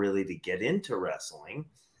how really to get into wrestling.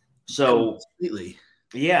 So completely.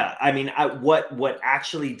 Yeah, I mean, what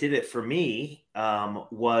actually did it for me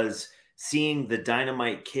was seeing the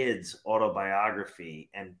Dynamite Kids autobiography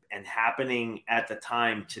and happening at the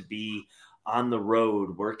time to be on the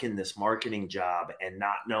road working this marketing job and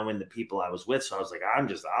not knowing the people I was with. So I was like,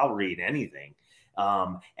 I'll read anything.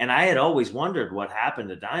 And I had always wondered what happened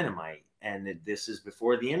to Dynamite. And this is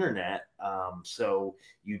before the internet. So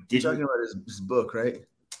you didn't. You're talking about his book, right?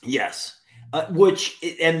 Yes.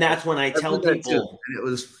 And that's when I tell people, and it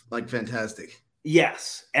was like fantastic.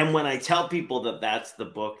 Yes. And when I tell people that that's the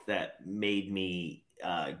book that made me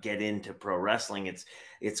get into pro wrestling,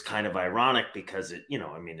 it's kind of ironic because it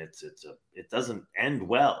doesn't end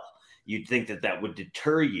well. You'd think that would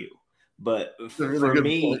deter you. But for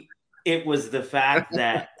me, it was the fact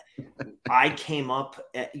that I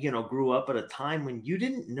grew up at a time when you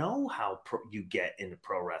didn't know how you get into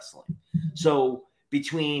pro wrestling. So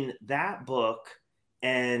between that book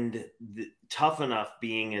and Tough Enough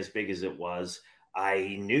being as big as it was,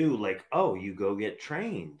 I knew, like, oh, you go get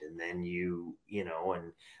trained, and then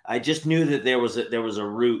and I just knew that there was a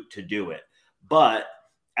route to do it. But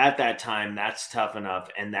at that time, that's Tough Enough,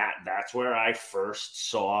 and that's where I first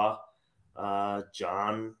saw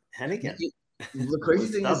John Hennigan. The crazy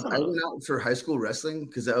thing is, I went out for high school wrestling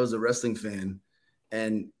because I was a wrestling fan,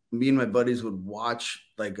 and me and my buddies would watch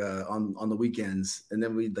on the weekends, and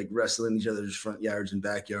then we'd like wrestle in each other's front yards and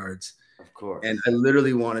backyards. Of course. And I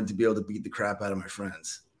literally wanted to be able to beat the crap out of my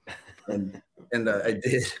friends, and I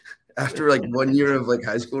did. After like 1 year of like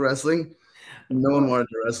high school wrestling, no one wanted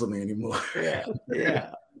to wrestle me anymore.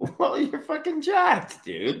 Yeah. Well, you're fucking jacked,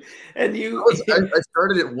 dude. And I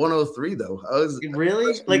started at 103 though. I was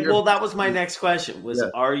really that was my next question.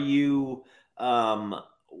 Are you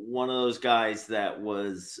one of those guys that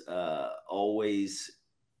was always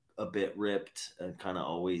a bit ripped and kind of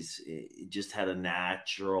always just had a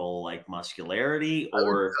natural like muscularity,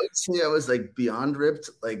 or I would say I was like beyond ripped,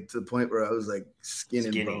 like to the point where I was like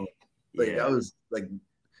skinny. And bone. Like I was like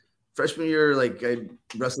freshman year, like I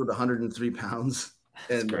wrestled 103 pounds.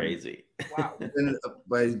 That's crazy. Wow. And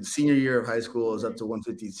by senior year of high school, I was up to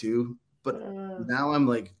 152, but now I'm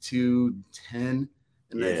like 210,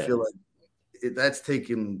 and I feel like that's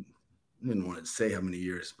taken, I didn't want to say how many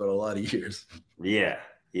years, but a lot of years. Yeah.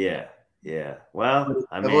 Well,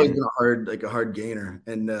 I've always been a hard gainer,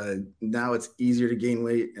 and now it's easier to gain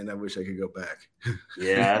weight, and I wish I could go back.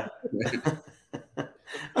 Yeah.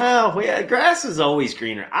 Well, yeah, grass is always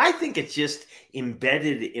greener. I think it's just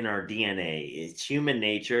embedded in our DNA. It's human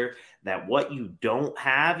nature that what you don't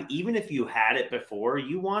have, even if you had it before,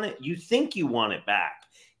 you want it. You think you want it back.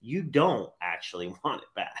 You don't actually want it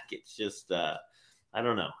back. It's just, I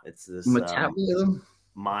don't know. It's this metabolism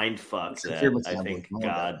mind fuck that I think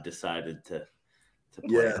God decided to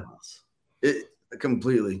play on us. It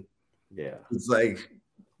completely. Yeah. It's like,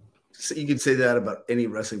 so you could say that about any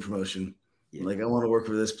wrestling promotion. Yeah. Like, I want to work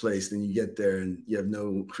for this place. Then you get there and you have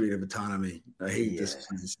no creative autonomy. I hate this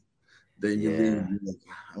place. Then you leave and you're like,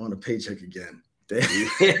 I want a paycheck again.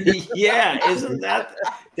 Yeah, isn't that?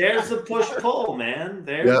 There's the push-pull, man.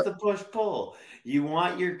 There's the push-pull. You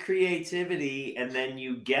want your creativity, and then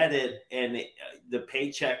you get it, and the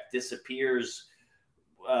paycheck disappears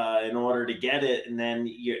in order to get it. And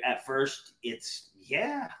then at first it's,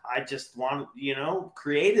 I just want,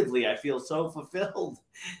 creatively, I feel so fulfilled.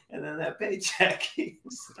 And then that paycheck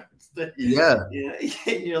starts to,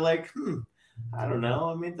 you're like, I don't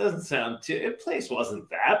know. I mean, it doesn't sound the place wasn't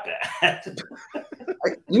that bad.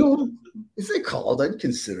 If they called, I'd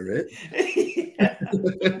consider it.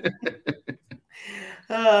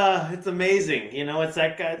 It's amazing. It's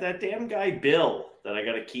that damn guy, Bill, that I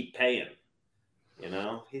got to keep paying.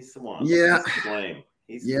 He's the one. Yeah. He's to blame.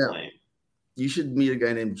 He's to blame. You should meet a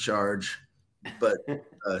guy named Charge, but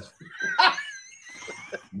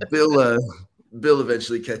Bill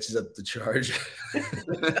eventually catches up to Charge.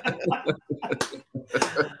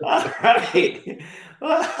 All right.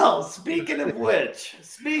 Well, speaking of which,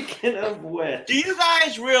 do you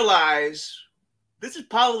guys realize this is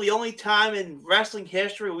probably the only time in wrestling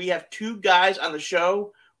history we have two guys on the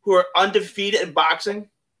show who are undefeated in boxing?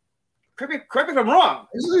 Correct me if I'm wrong.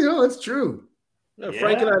 No, that's true.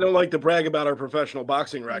 Frank and I don't like to brag about our professional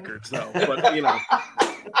boxing records, though. But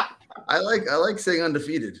I like saying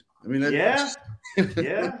undefeated. I mean,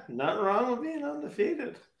 nothing wrong with being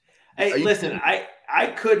undefeated. Hey, listen, I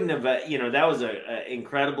couldn't have. That was an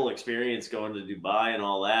incredible experience going to Dubai and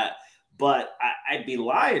all that. But I'd be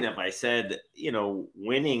lying if I said,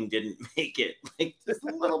 winning didn't make it like just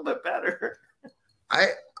a little bit better.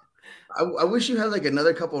 I wish you had like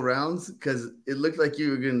another couple rounds because it looked like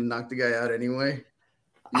you were going to knock the guy out anyway.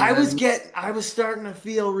 I was starting to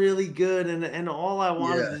feel really good. And all I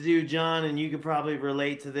wanted to do, John, and you could probably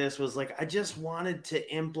relate to this, was like, I just wanted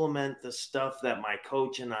to implement the stuff that my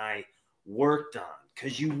coach and I worked on,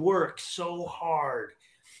 because you work so hard.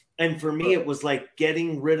 And for me, it was like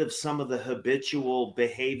getting rid of some of the habitual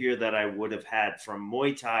behavior that I would have had from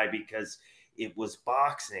Muay Thai because it was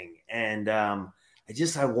boxing. And I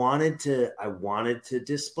wanted to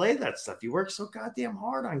display that stuff. You work so goddamn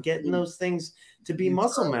hard on getting those things to be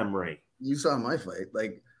muscle memory. You saw my fight.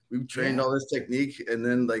 Like, we trained all this technique, and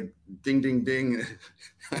then like ding, ding, ding.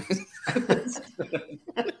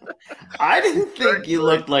 I didn't think you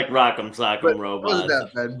looked like Rock'em Sock'em Robot. It wasn't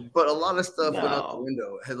that bad, but a lot of stuff went out the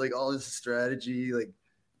window. Had like all this strategy, like,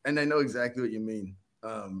 and I know exactly what you mean.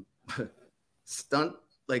 Stunt,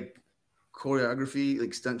 like choreography,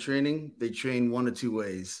 like stunt training, they train one of two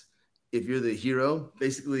ways. If you're the hero,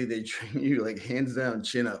 basically they train you like hands down,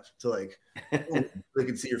 chin up to like they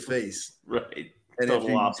can see your face. Right. And total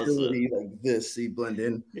if you're opposite. utility, like this, so you blend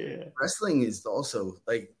in. Yeah. Wrestling is also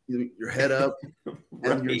like your head up, right.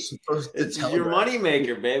 and you're supposed to. It's your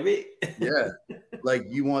moneymaker, baby. Yeah, like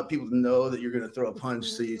you want people to know that you're going to throw a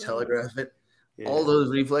punch, so you telegraph it. Yeah. All those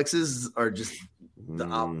reflexes are just the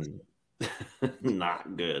opposite.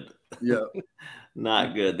 Not good. Yeah,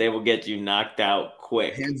 not good. They will get you knocked out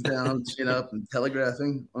quick. Hands down, chin up, and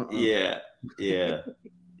telegraphing. Yeah.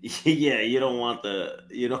 Yeah, you don't want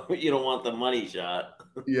the money shot.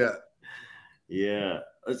 Yeah. Yeah.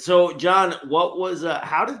 So John, what was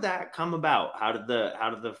how did that come about? How did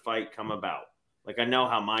the fight come about? Like, I know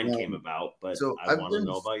how mine came about, but so I want to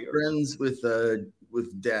know about yours. Friends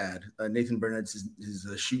with Dad. Nathan Burnett's his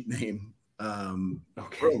shoot name.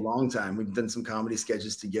 For a long time. We've done some comedy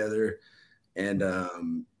sketches together, and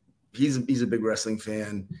he's a big wrestling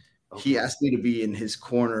fan. Okay. He asked me to be in his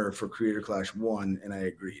corner for Creator Clash 1, and I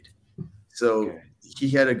agreed. So he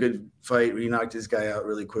had a good fight where he knocked his guy out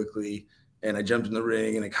really quickly, and I jumped in the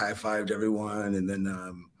ring and I high-fived everyone, and then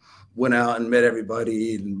went out and met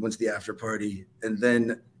everybody and went to the after party. And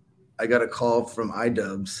then I got a call from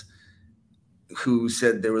iDubbbz, who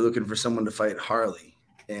said they were looking for someone to fight Harley,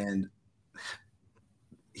 and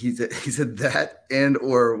he said that, and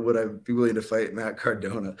or would I be willing to fight Matt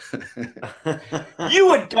Cardona?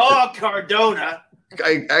 You a dog, Cardona.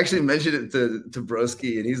 I actually mentioned it to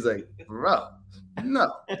Broski, and he's like, bro,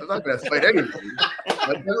 no, I'm not going to fight anybody.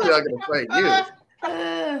 I'm definitely not going to fight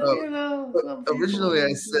you. Originally,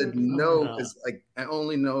 I said no because like I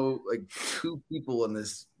only know like 2 people on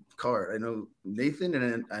this card. I know Nathan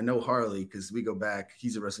and I know Harley because we go back.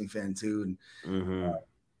 He's a wrestling fan too, and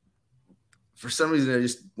for some reason, I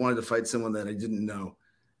just wanted to fight someone that I didn't know.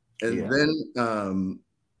 And then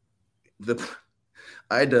the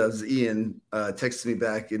iDubbbz, Ian, texted me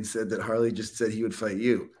back and said that Harley just said he would fight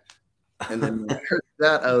you. And then when I heard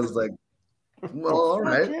that, I was like, well, all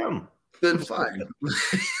right. Then fine.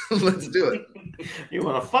 Let's do it. You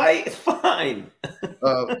want to fight? Fine.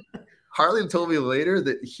 Harley told me later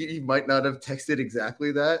that he might not have texted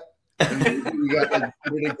exactly that. And we got like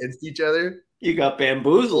pitted against each other. You got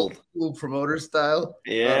bamboozled. Cool promoter style.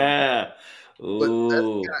 Yeah. But that's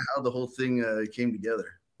kind of how the whole thing came together.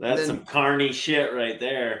 That's some carny shit right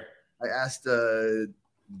there. I asked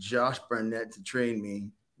Josh Barnett to train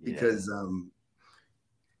me because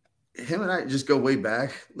him and I just go way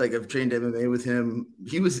back. Like, I've trained MMA with him.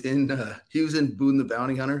 He was in Boone the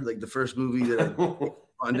Bounty Hunter, like the first movie that I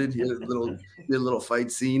funded. He had a little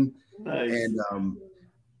fight scene. Nice. And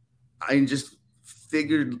I just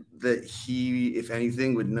figured that he, if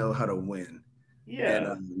anything, would know how to win.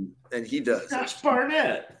 Yeah. And he does. Josh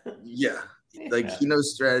Barnett. Yeah. Like, he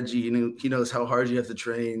knows strategy. He knows how hard you have to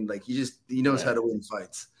train. Like, he knows how to win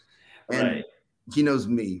fights. And he knows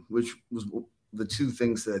me, which was the 2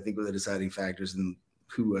 things that I think were the deciding factors in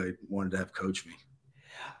who I wanted to have coach me.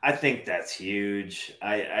 I think that's huge.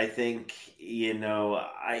 I think,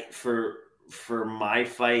 for my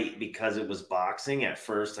fight, because it was boxing, at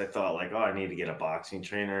first I thought like, oh, I need to get a boxing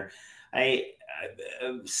trainer. I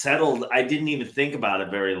settled. I didn't even think about it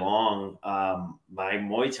very long. My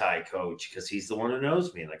Muay Thai coach, because he's the one who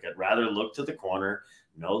knows me. Like, I'd rather look to the corner,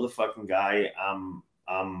 know the fucking guy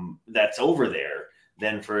that's over there,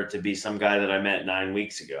 than for it to be some guy that I met 9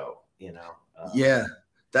 weeks ago. Yeah,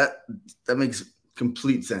 that makes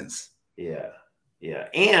complete sense. Yeah,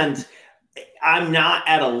 and I'm not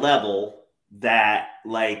at a level that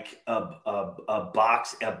like a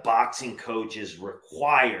boxing coach is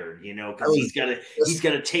required, because he's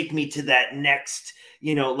gotta take me to that next,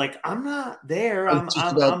 like I'm not there. I'm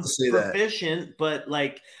proficient, but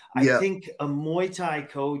like I think a Muay Thai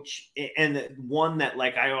coach and one that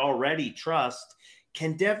like I already trust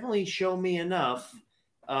can definitely show me enough.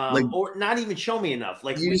 Or not even show me enough.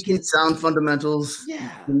 Like you just need sound fundamentals.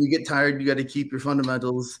 Yeah. When you get tired, you got to keep your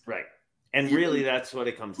fundamentals. Right. And really, that's what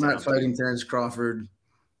it comes down to. Not fighting Terrence Crawford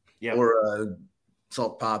or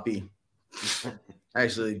Salt Poppy.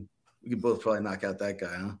 Actually, we could both probably knock out that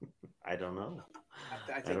guy, huh? I don't know.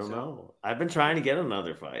 I don't know. I've been trying to get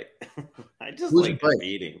another fight. I just like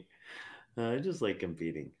competing. I just like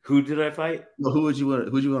competing. Who did I fight? Well, who'd you want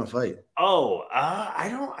to fight? Oh, I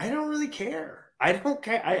don't really care. I don't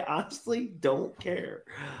care. I honestly don't care.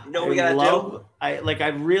 We gotta do. I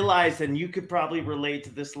realized, and you could probably relate to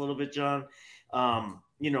this a little bit, John.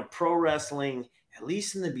 Pro wrestling, at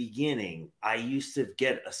least in the beginning, I used to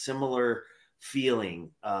get a similar feeling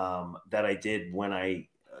that I did when I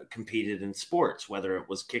competed in sports, whether it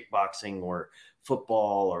was kickboxing or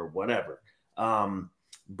football or whatever.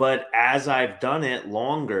 But as I've done it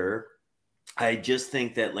longer, I just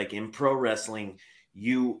think that like in pro wrestling,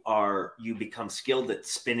 you become skilled at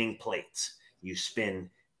spinning plates. You spin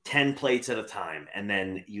 10 plates at a time, and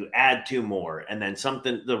then you add 2 more, and then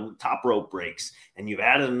the top rope breaks and you've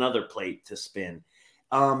added another plate to spin.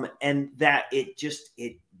 And that it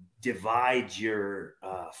divides your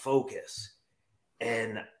focus.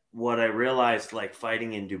 And what I realized like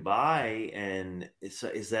fighting in Dubai and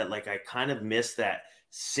is that like I kind of missed that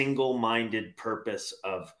single-minded purpose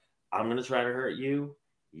of I'm going to try to hurt you,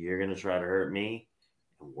 you're going to try to hurt me,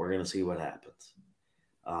 and we're going to see what happens.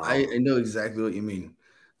 I know exactly what you mean.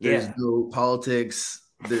 There's no politics.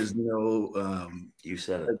 There's no you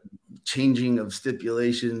said it. Changing of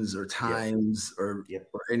stipulations or times or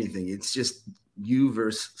anything. It's just you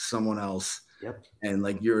versus someone else. Yep. And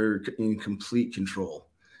like you're in complete control.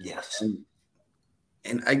 Yes.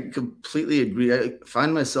 And I completely agree. I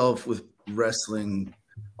find myself with wrestling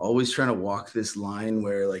always trying to walk this line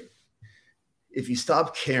where like if you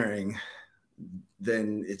stop caring,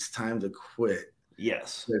 then it's time to quit.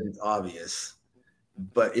 Yes. It's obvious.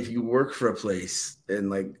 But if you work for a place, and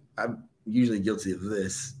like I'm usually guilty of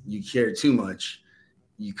this, you care too much,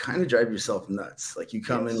 you kind of drive yourself nuts. Like you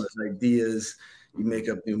come in with ideas, you make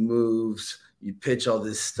up new moves, you pitch all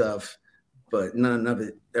this stuff, but none of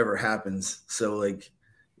it ever happens. So like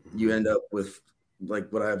you end up with like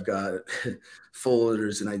what I've got,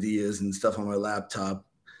 folders and ideas and stuff on my laptop,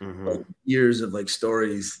 like years of like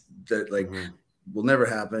stories that like will never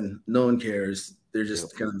happen. No one cares. They're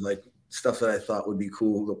just kind of like stuff that I thought would be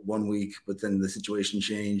cool 1 week, but then the situation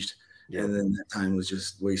changed and then that time was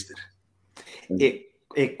just wasted.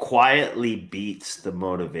 It quietly beats the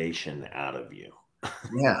motivation out of you.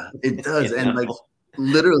 Yeah, it does. And like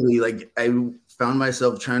literally like I found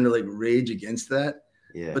myself trying to like rage against that.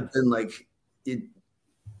 Yeah. But then like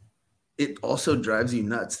it also drives you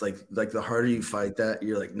nuts. Like the harder you fight that,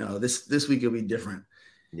 you're like, no, this week will be different.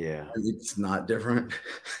 Yeah. And it's not different.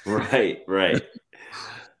 Right.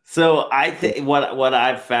 So I think what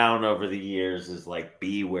I've found over the years is like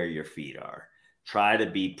be where your feet are. Try to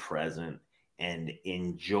be present and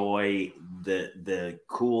enjoy the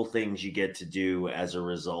cool things you get to do as a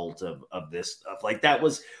result of this stuff. Like that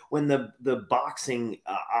was when the boxing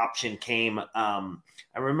option came.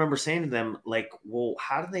 I remember saying to them like, well,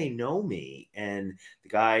 how do they know me? And the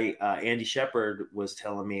guy, Andy Shepard, was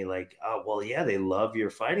telling me like, oh, well, yeah, they love your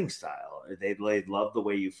fighting style. They love the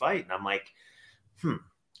way you fight. And I'm like,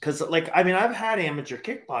 because like, I mean, I've had amateur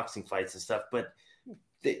kickboxing fights and stuff, but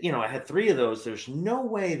I had 3 of those. There's no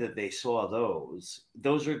way that they saw those.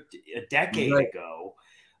 Those are a decade ago.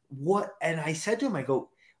 What? And I said to him, I go,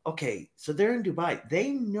 okay, so they're in Dubai. They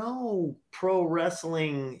know pro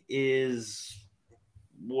wrestling is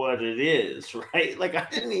what it is, right? Like I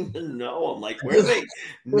didn't even know. I'm like, where do they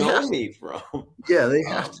know me from? Yeah, they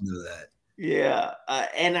have to know that. Yeah,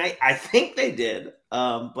 and I think they did.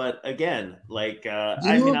 But again, like I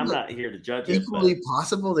mean, I'm not here to judge it. Equally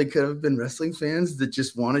possible they could have been wrestling fans that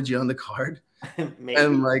just wanted you on the card. Maybe.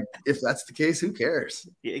 And like, if that's the case, who cares?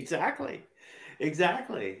 Exactly. And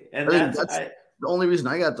that's the only reason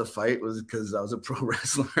I got the fight was because I was a pro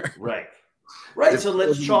wrestler. Right. So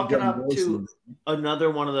let's chalk it up to another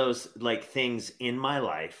one of those like things in my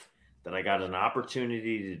life that I got an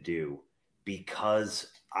opportunity to do because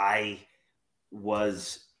I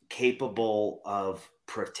was capable of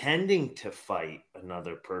pretending to fight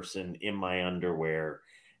another person in my underwear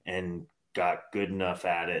and got good enough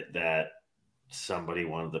at it that somebody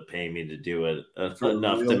wanted to pay me to do it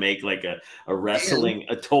enough to make like a wrestling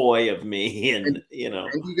a toy of me, and you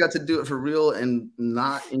got to do it for real and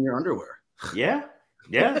not in your underwear. Yeah,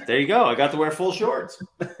 there you go. I got to wear full shorts.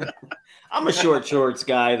 I'm a shorts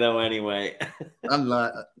guy though anyway. I'm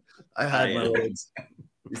not. I had my legs.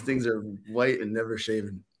 These things are white and never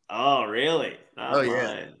shaven. Oh really? Not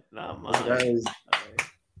mine. Not mine.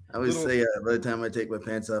 I always say by the time I take my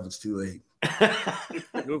pants off, it's too late.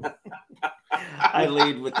 I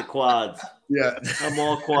lead with the quads. Yeah. I'm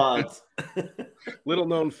all quads. Little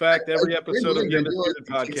known fact, every episode of the Undisputed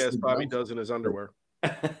podcast, Bobby does in his underwear.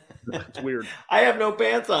 It's weird. I have no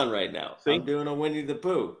pants on right now. See? I'm doing a Winnie the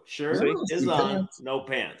Pooh. Shirt is on, no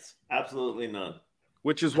pants. Absolutely none.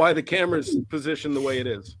 Which is why the camera's positioned the way it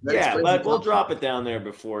is. Yeah, but we'll drop it down there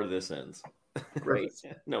before this ends. Great.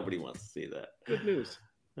 Nobody wants to see that. Good news.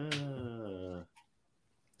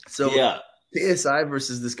 KSI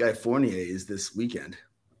versus this guy Fournier is this weekend.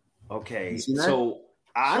 Okay, so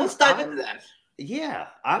let's dive into that. Yeah,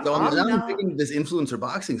 I'm thinking this influencer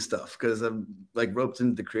boxing stuff because I'm like roped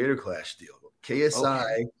into the Creator Clash deal.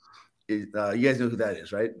 KSI, is, you guys know who that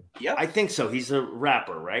is, right? Yeah, I think so. He's a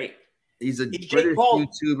rapper, right? He's a British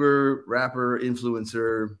YouTuber, rapper,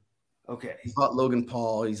 influencer. Okay, he fought Logan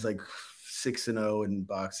Paul. He's like 6-0 in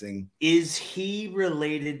boxing. Is he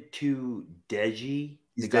related to Deji?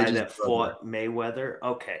 The guy that fought Mayweather?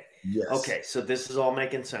 Okay. Yes. Okay, so this is all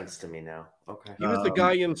making sense to me now. Okay. He was the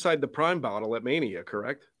guy inside the Prime bottle at Mania,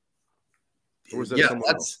 correct? Or was that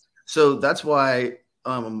someone else? So that's why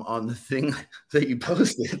on the thing that you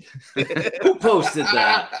posted. Who posted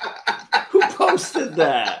that? Who posted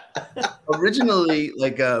that? Originally,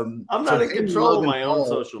 like I'm not in control of my own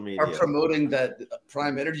social media. Are promoting that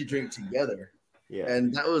Prime energy drink together. Yeah.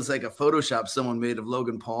 And that was like a Photoshop someone made of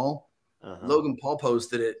Logan Paul. Logan Paul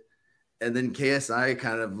posted it, and then KSI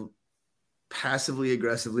kind of passively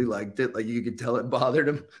aggressively liked it. Like you could tell it bothered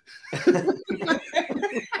him.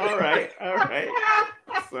 All right.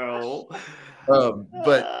 So, so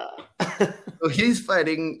he's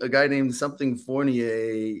fighting a guy named something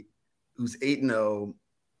Fournier, who's 8-0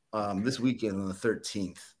 this weekend on the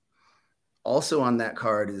 13th. Also on that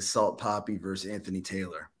card is Salt Poppy versus Anthony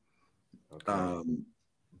Taylor. Okay.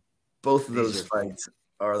 Both of those fights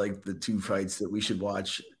are like the two fights that we should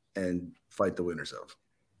watch and fight the winners of.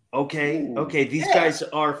 Okay. These guys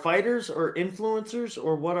are fighters or influencers,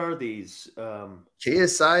 or what are these?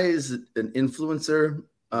 KSI is an influencer.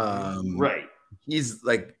 Right. He's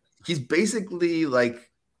basically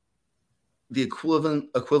like the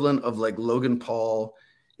equivalent of like Logan Paul,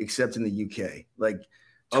 except in the UK. Like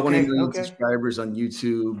 20 million subscribers on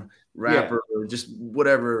YouTube. Rapper or just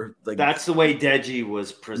whatever. Like that's the way Deji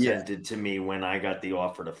was presented to me when I got the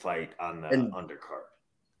offer to fight on the undercard.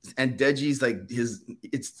 And Deji's like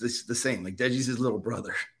it's the same. Like Deji's his little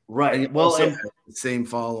brother, right? And the same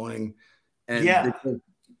following, and they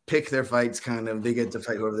pick their fights. Kind of, they get to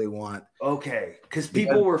fight whoever they want. Okay, because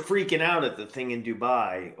people were freaking out at the thing in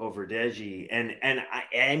Dubai over Deji, and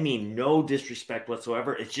I mean no disrespect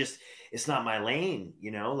whatsoever. It's not my lane,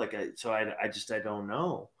 Like I don't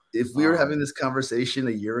know. If we were having this conversation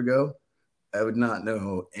a year ago, I would not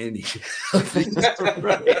know any.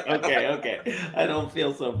 Right. Okay. I don't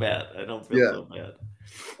feel so bad. So bad.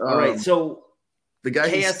 All right. So the guy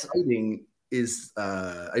he's fighting is,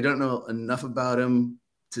 I don't know enough about him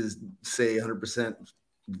to say 100%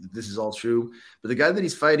 this is all true. But the guy that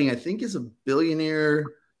he's fighting, I think, is a billionaire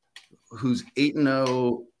who's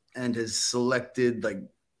 8-0 and has selected like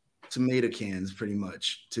tomato cans pretty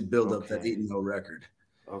much to build up that 8-0 record.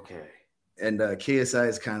 Okay. And KSI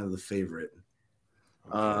is kind of the favorite.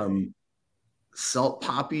 Okay. Salt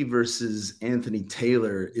Poppy versus Anthony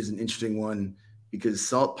Taylor is an interesting one because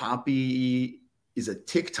Salt Poppy is a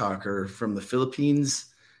TikToker from the Philippines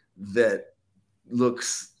that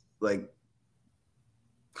looks like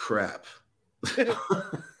crap.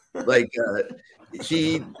 Like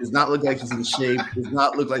he does not look like he's in shape, does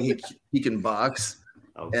not look like he can box.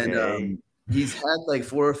 Okay. And he's had like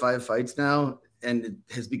 4 or 5 fights now. And it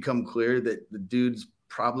has become clear that the dude's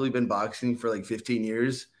probably been boxing for like 15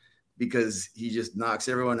 years because he just knocks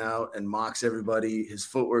everyone out and mocks everybody. His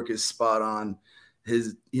footwork is spot on.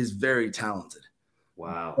 He's very talented.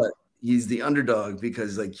 Wow. But he's the underdog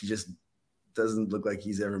because like he just doesn't look like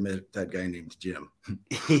he's ever met that guy named Jim.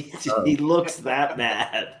 He looks that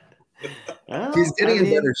bad. He's getting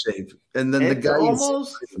in better shape. And then the guy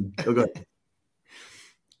almost. Go ahead.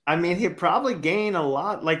 I mean, he'd probably gain a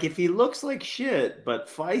lot. Like if he looks like shit but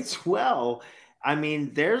fights well, I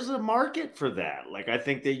mean, there's a market for that. Like I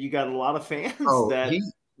think that you got a lot of fans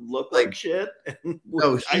look like shit and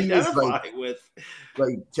no, he identify with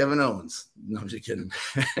like Kevin Owens. No, I'm just kidding.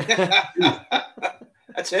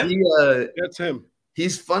 That's him. That's him.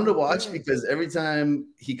 He's fun to watch because every time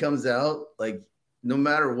he comes out, like no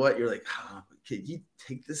matter what, you're like, can you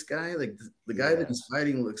take this guy? Like the guy that he's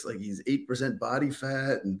fighting looks like he's 8% body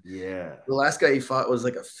fat, and the last guy he fought was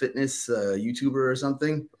like a fitness YouTuber or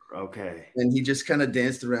something. Okay, and he just kind of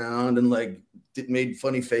danced around and like made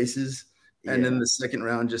funny faces. And then the second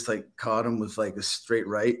round just like caught him with like a straight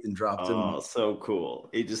right and dropped him. Oh, so cool.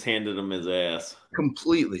 He just handed him his ass.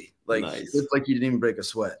 Completely. Like, nice. It's like you didn't even break a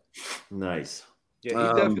sweat. Nice.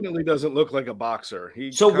 Yeah, he definitely doesn't look like a boxer.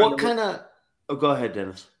 What kind of – oh, go ahead,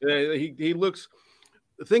 Dennis. He looks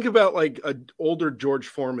 – think about like an older George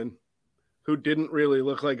Foreman who didn't really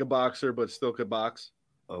look like a boxer but still could box.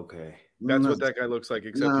 Okay. That's what that guy looks like,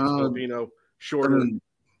 except he's Filipino, shorter. I mean,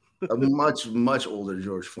 a much, much older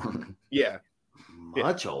George Foreman. Yeah.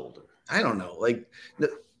 Much older. I don't know. Like,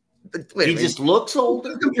 he just looks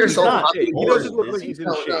older. He doesn't look like he's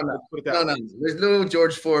in shape. No. There's no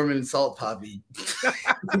George Foreman salt poppy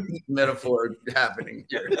metaphor happening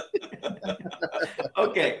here.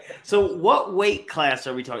 Okay. So what weight class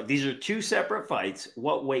are we talking? These are two separate fights.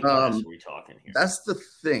 What weight class are we talking here? That's the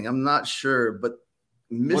thing. I'm not sure, but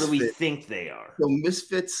what do we think they are? So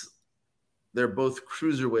Misfits, they're both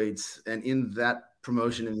cruiserweights, and in that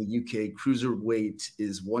promotion in the UK, cruiserweight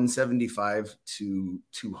is 175 to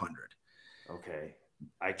 200. Okay.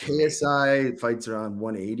 KSI fights around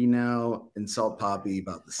 180 now, and Salt Poppy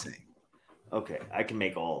about the same. Okay, I can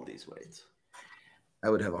make all of these weights. I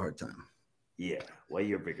would have a hard time. Yeah, well,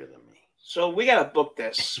 you're bigger than me. So we got to book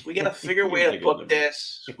this. We got to figure a way to book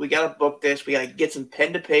this. We got to book this. We got to get some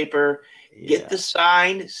pen to paper, get the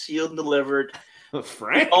signed, sealed, and delivered.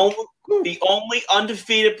 Frank. The only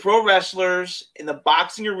undefeated pro wrestlers in the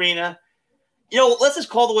boxing arena. You know, let's just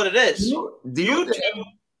call it what it is.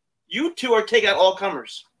 You two are taking out all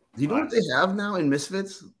comers. Do you know what they have now in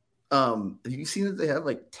Misfits? Have you seen that they have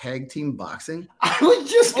like tag team boxing? I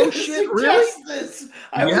was just going to suggest this.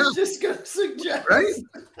 I was just going to suggest. Right?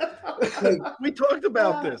 We talked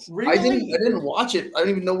about this. Really? I didn't watch it. I don't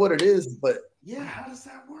even know what it is, but yeah, how does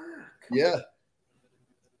that work? Yeah.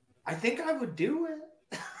 I think I would do it.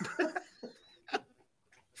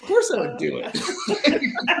 Of course I would do it.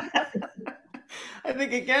 I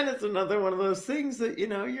think again it's another one of those things that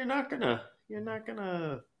you're not gonna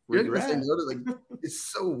regret. Like, it's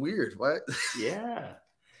so weird. What? Yeah.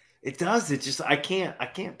 It does. It just I can't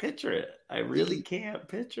picture it. I really can't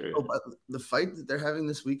picture it. Oh, but the fight that they're having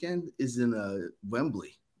this weekend is in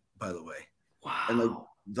Wembley, by the way. Wow. And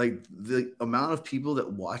like the amount of people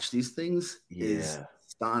that watch these things is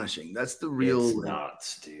astonishing. That's the real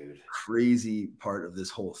nuts, dude. Crazy part of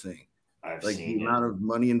this whole thing. I've like seen the amount of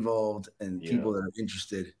money involved and people that are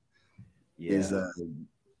interested is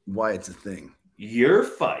why it's a thing. Your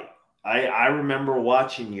fight. I remember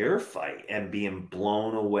watching your fight and being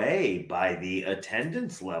blown away by the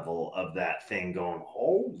attendance level of that thing going,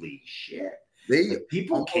 holy shit.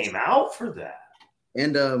 People came out for that.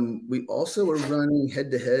 And we also were running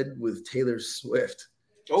head-to-head with Taylor Swift.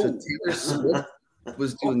 So Taylor Swift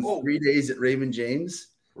was doing 3 days at Raymond James.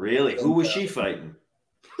 Really? Who was she fighting?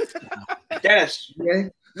 Dennis. Yeah.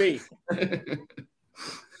 Me.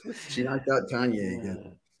 She knocked out Kanye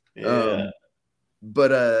again. Yeah.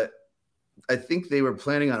 But I think they were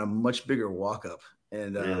planning on a much bigger walk-up.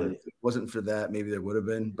 And really? If it wasn't for that, maybe there would have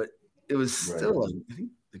been. But it was still, I think,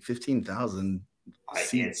 like 15,000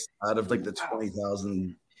 seats out of like the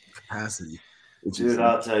 20,000 capacity. Dude,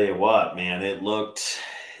 I'll tell you what, man, it looked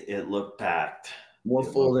packed. More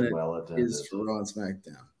full than it is for Raw and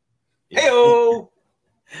SmackDown. Hey-o!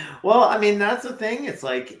 Well, I mean, that's the thing. It's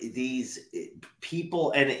like these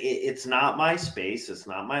people, and it's not my space. It's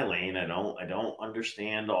not my lane. I don't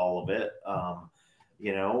understand all of it.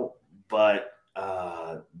 But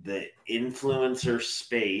the influencer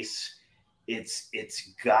space,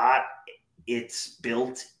 it's got its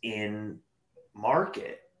built-in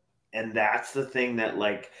market, and that's the thing that,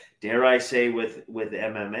 like, dare I say, with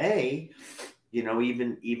MMA,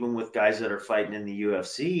 even with guys that are fighting in the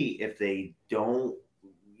UFC, if they don't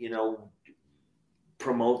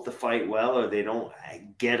promote the fight well, or they don't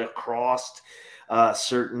get across a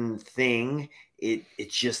certain thing,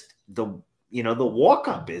 it's just the walk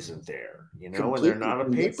up isn't there, and they're not a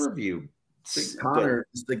pay-per-view. Connor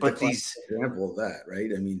is like the example of that, right?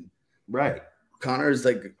 I mean, right. Connor is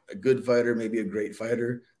like a good fighter, maybe a great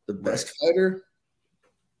fighter. The best fighter?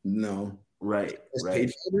 No. Right. Best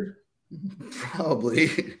paid fighter? Probably.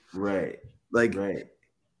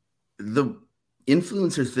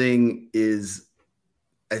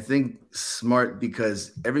 I think smart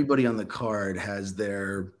because everybody on the card has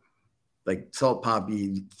their like Salt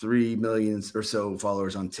Poppy, 3 million or so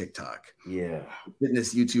followers on TikTok. Yeah.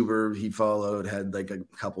 Fitness YouTuber he followed had like a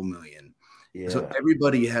couple million. Yeah. So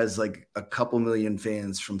everybody has like a couple million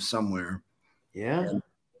fans from somewhere. Yeah. And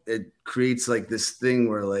it creates like this thing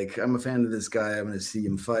where like, I'm a fan of this guy. I'm going to see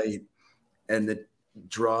him fight. And it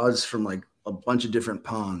draws from like a bunch of different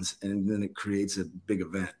ponds. And then it creates a big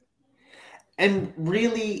event. And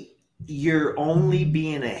really, you're only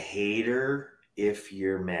being a hater if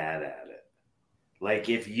you're mad at it. Like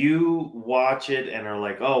if you watch it and are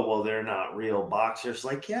like, oh, well, they're not real boxers.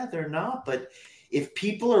 Like, yeah, they're not. But if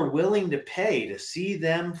people are willing to pay to see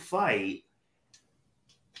them fight,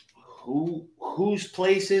 whose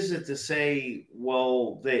place is it to say,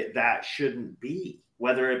 well, that shouldn't be?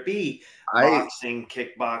 Whether it be boxing,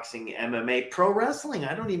 kickboxing, MMA, pro wrestling.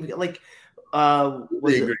 I don't even like was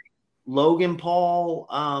it Logan Paul?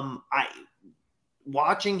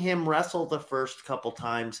 Watching him wrestle the first couple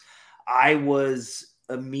times, I was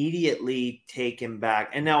immediately taken back.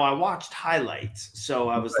 And now I watched highlights. So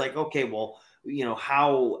I was like, okay, well,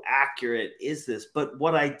 how accurate is this? But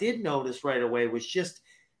what I did notice right away was just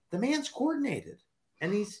the man's coordinated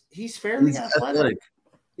and he's fairly athletic.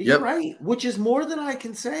 You're right, which is more than I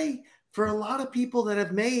can say for a lot of people that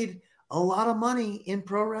have made a lot of money in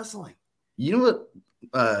pro wrestling. You know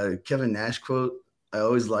what Kevin Nash quote I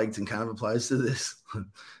always liked and kind of applies to this?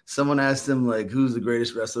 Someone asked him, like, who's the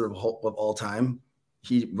greatest wrestler of all time?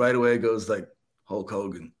 He right away goes, like, Hulk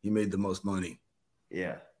Hogan. He made the most money.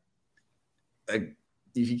 Yeah.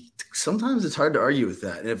 Sometimes it's hard to argue with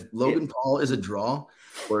that. And if Logan Paul is a draw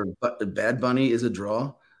or Bad Bunny is a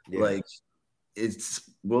draw, like, it's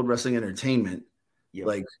World Wrestling Entertainment. Yep.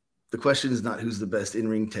 Like, the question is not who's the best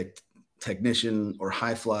in-ring technician or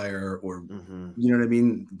high flyer or, you know what I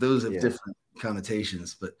mean? Those have different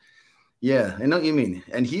connotations. But, yeah, I know what you mean.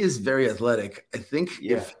 And he is very athletic. I think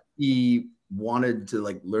if he wanted to,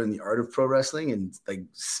 like, learn the art of pro wrestling and, like,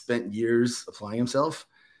 spent years applying himself,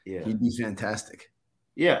 he'd be fantastic.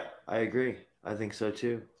 Yeah, I agree. I think so,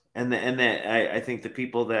 too. And I think the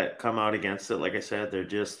people that come out against it, like I said, they're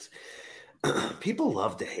just – people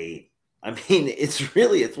love to hate. I mean, it's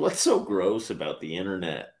what's so gross about the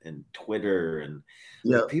internet and Twitter and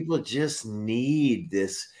people just need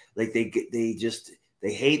this. Like they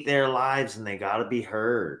hate their lives and they got to be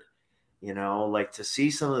heard, like to see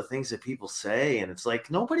some of the things that people say. And it's like,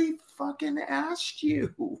 nobody fucking asked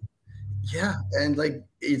you. Yeah. And like,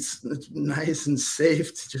 it's nice and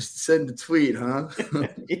safe to just send a tweet, huh?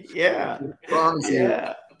 Yeah.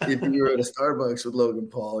 Yeah. If you were at a Starbucks with Logan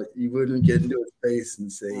Paul, you wouldn't get into his face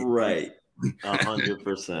and say, right.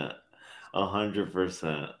 100%.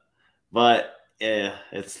 100%. But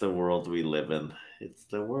it's the world we live in. It's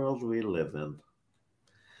the world we live in.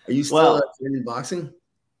 Are you still training boxing?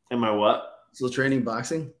 Am I what? Still training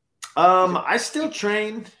boxing? I still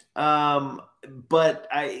train. But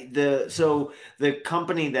the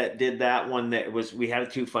company that did that one we had a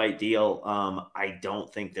 2-fight deal. I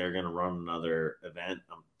don't think they're going to run another event.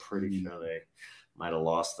 I'm pretty sure they might have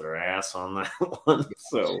lost their ass on that one.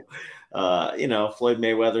 So, Floyd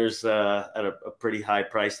Mayweather's at a pretty high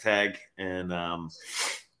price tag, and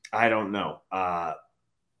I don't know.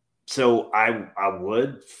 So I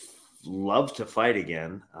would love to fight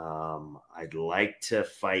again. I'd like to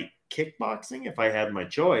fight kickboxing if I had my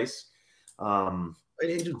choice. Fight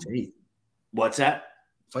Andrew Tate. What's that?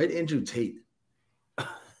 Fight Andrew Tate.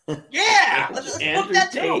 Yeah, let's Andrew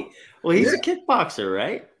Tate. Well, he's a kickboxer,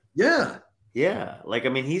 right? Yeah. Yeah. Like, I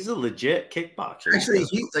mean, he's a legit kickboxer. Actually,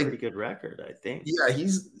 he's a pretty good record, I think. Yeah,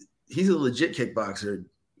 he's a legit kickboxer.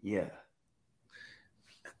 Yeah.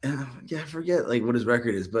 I forget like what his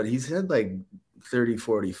record is, but he's had like 30,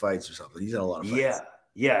 40 fights or something. He's had a lot of fights. Yeah.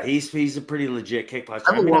 Yeah, he's a pretty legit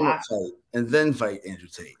kickboxer. Have a warm-up fight and then fight Andrew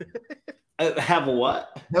Tate. Have a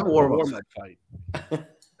what? Have a warm-up fight.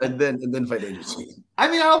 and then fight Andrew Tate. I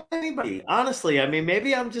mean, I'll anybody. Honestly, I mean,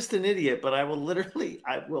 maybe I'm just an idiot, but I will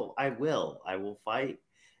fight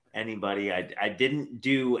anybody. I didn't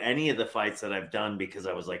do any of the fights that I've done because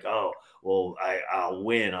I was like, oh, well, I'll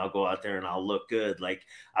win. I'll go out there and I'll look good. Like,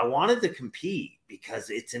 I wanted to compete because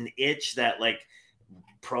it's an itch that like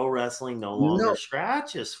pro wrestling no longer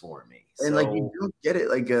scratches for me. And like, you don't get it.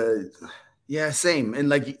 Like, same. And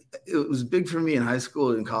like, it was big for me in high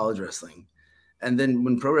school and college wrestling. And then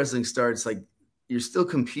when pro wrestling starts, like, you're still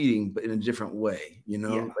competing, but in a different way,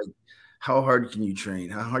 like how hard can you train?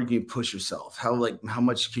 How hard can you push yourself? How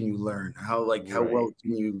much can you learn? How well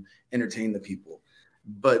can you entertain the people?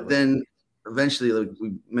 But then eventually, like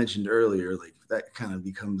we mentioned earlier, like that kind of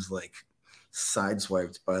becomes like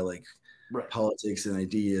sideswiped by like politics and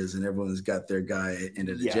ideas, and everyone's got their guy and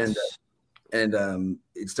an agenda. And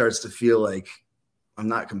it starts to feel like I'm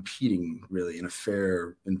not competing really in a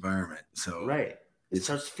fair environment. So it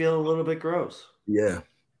starts to feel a little bit gross. Yeah.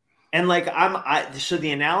 And like so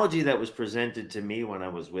the analogy that was presented to me when I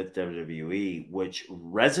was with WWE, which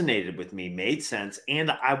resonated with me, made sense, and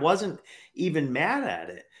I wasn't even mad at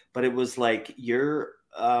it. But it was like you're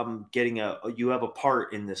you have a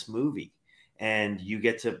part in this movie, and you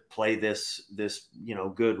get to play this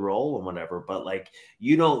good role and whatever. But like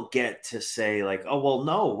you don't get to say like, oh well,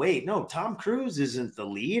 no, Tom Cruise isn't the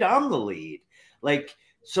lead, I'm the lead. Like.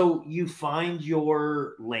 So you find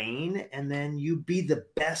your lane and then you be the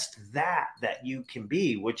best that you can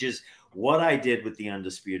be, which is what I did with the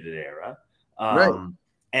Undisputed Era.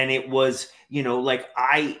 And it was, like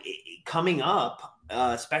coming up,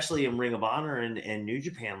 especially in Ring of Honor and New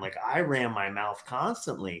Japan, like I ran my mouth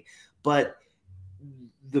constantly, but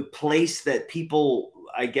the place that people,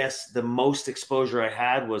 I guess the most exposure I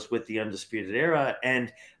had was with the Undisputed Era,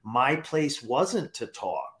 and my place wasn't to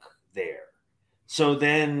talk there. So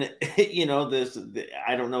then,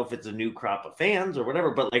 I don't know if it's a new crop of fans or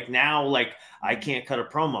whatever, but like now, like I can't cut a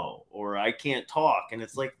promo or I can't talk. And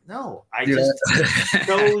it's like, no, I just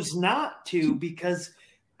chose not to because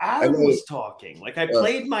Adam was talking. Like I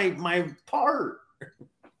played my part.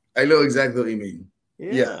 I know exactly what you mean.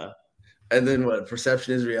 Yeah. And then what?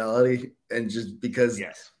 Perception is reality. And just because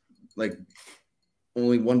like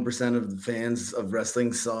only 1% of the fans of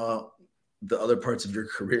wrestling saw the other parts of your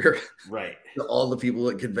career, right? All the people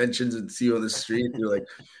at conventions and see you on the street, you're like,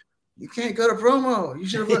 you can't cut a promo. You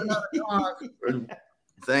should have let out a talk.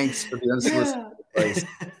 Thanks for the unsolicited advice,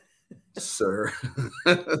 sir.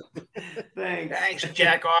 Thanks,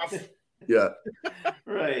 jack off. Yeah,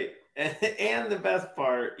 right. And the best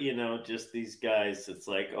part, just these guys. It's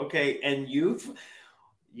like, okay, and you've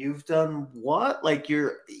done what? Like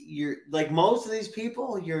you're like most of these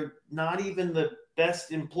people, you're not even the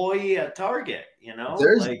best employee at Target,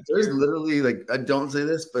 There's literally like, I don't say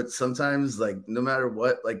this, but sometimes like no matter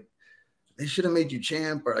what, like they should have made you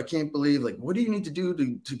champ, or I can't believe like what do you need to do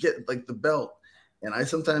to get like the belt? And I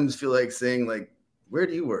sometimes feel like saying like, where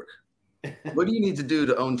do you work? What do you need to do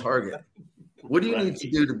to own Target? What do you need to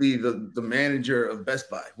do to be the manager of Best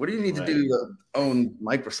Buy? What do you need to do to own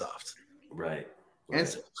Microsoft? Right.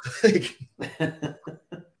 Answer. Like,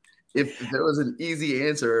 if there was an easy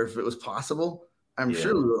answer, if it was possible, I'm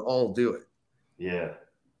sure we would all do it. Yeah.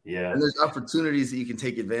 Yeah. And there's opportunities that you can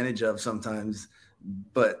take advantage of sometimes,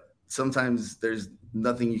 but sometimes there's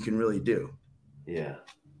nothing you can really do. Yeah.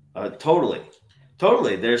 Totally.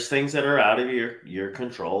 There's things that are out of your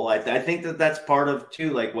control. I think that's part of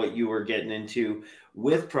too, like what you were getting into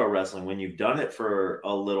with pro wrestling when you've done it for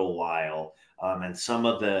a little while. And some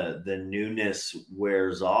of the newness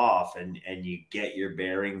wears off and you get your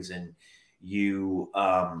bearings and you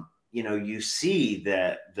see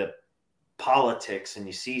that the politics and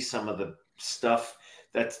you see some of the stuff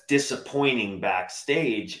that's disappointing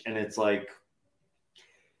backstage. And it's like,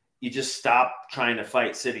 you just stop trying to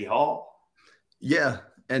fight City Hall. Yeah.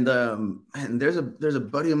 And there's a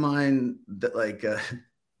buddy of mine that like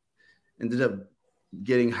ended up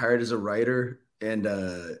getting hired as a writer, and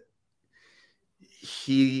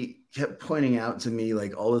he kept pointing out to me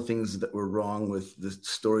like all the things that were wrong with the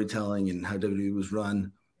storytelling and how WWE was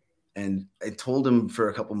run. And I told him for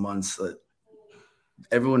a couple months that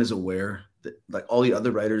everyone is aware that like all the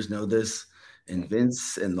other writers know this, and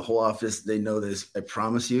Vince and the whole office, they know this. I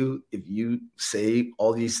promise you, if you say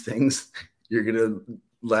all these things, you're going to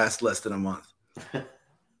last less than a month.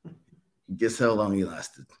 Guess how long he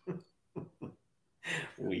lasted?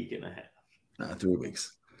 Week and a half. 3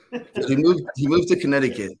 weeks. He moved to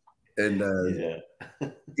Connecticut, and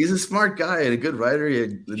he's a smart guy and a good writer.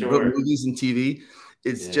 He wrote movies and TV.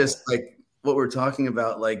 It's just like what we're talking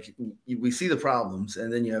about. Like we see the problems,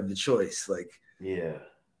 and then you have the choice. Like,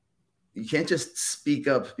 you can't just speak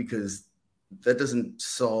up because that doesn't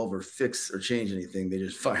solve or fix or change anything. They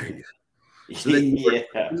just fire you. So then you work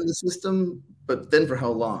in the system, but then for how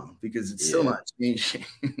long? Because it's still not changing.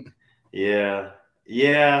 Yeah.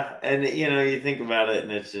 And you think about it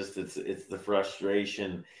and it's just, it's the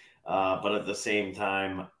frustration. But at the same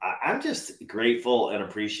time, I'm just grateful and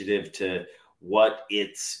appreciative to what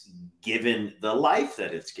it's given, the life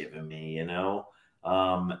that it's given me, and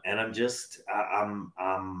I'm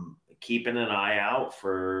keeping an eye out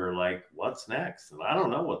for like what's next, and I don't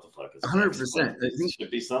know what the fuck is 100%. I think it should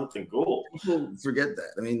be something cool. People forget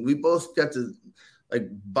that. I mean, we both got to like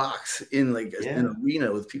box in like an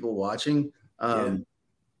arena with people watching.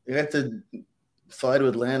 We got to fly to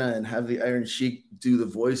Atlanta and have the Iron Sheik do the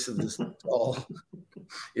voice of this doll.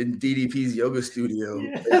 in DDP's yoga studio.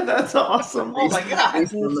 Yeah, that's awesome. Oh my God.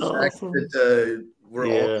 Based on the fact Awesome. that we're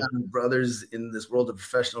all Yeah. kind of brothers in this world of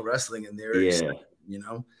professional wrestling, and they're Yeah. excited, you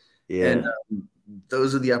know? Yeah. And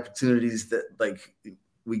those are the opportunities that like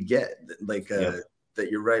we get, like that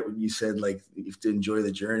you're right when you said like you have to enjoy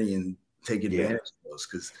the journey and take advantage of those,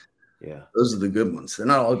 because those are the good ones. They're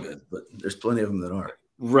not all good, but there's plenty of them that are.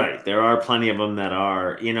 Right. There are plenty of them that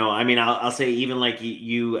are, you know, I mean, I'll say even like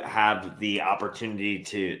you have the opportunity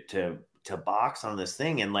to box on this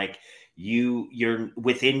thing, and like you're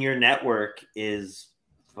within your network is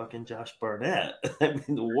fucking Josh Barnett. I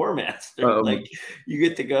mean, the War Master. Like you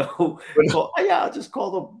get to go, I'll just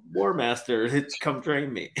call the War Master to come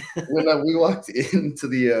train me. When we walked into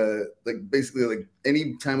the like basically like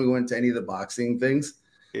any time we went to any of the boxing things,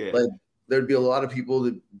 like there'd be a lot of people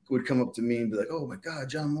that would come up to me and be like, "Oh my God,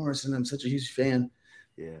 John Morrison, I'm such a huge fan."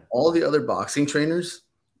 Yeah. All the other boxing trainers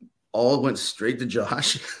all went straight to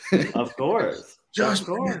Josh. Of course. Josh,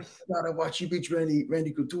 man, I watched you beat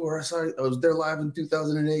Randy Couture. I was there live in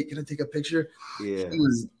 2008. Can I take a picture? Yeah.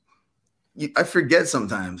 I forget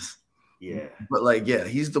sometimes. Yeah. But like,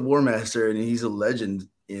 he's the War Master and he's a legend.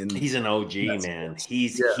 He's an OG, man.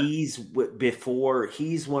 He's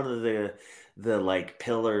one of the like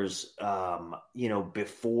pillars, you know,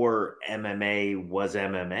 before MMA was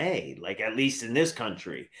MMA, like at least in this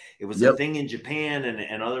country. It was a thing in Japan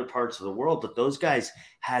and other parts of the world, but those guys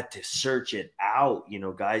had to search it out, you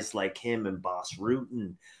know, guys like him and Boss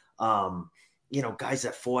Rutan, you know, guys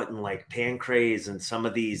that fought in like Pancrase and some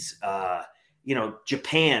of these, you know,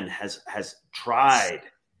 Japan has tried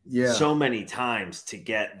so many times to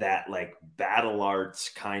get that like battle arts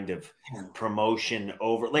kind of promotion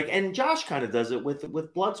over, like, and Josh kind of does it with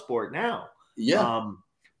Bloodsport now.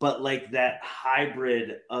 But like that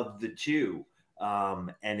hybrid of the two,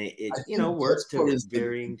 and it you know, works to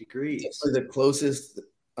varying degrees. It's like the closest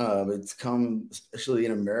it's come, especially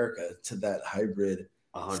in America, to that hybrid.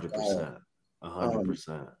 100%.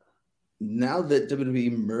 100%. Now that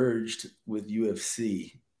WWE merged with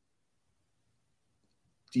UFC,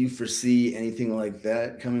 do you foresee anything like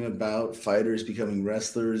that coming about? Fighters becoming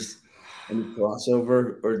wrestlers, any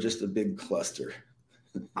crossover, or just a big cluster?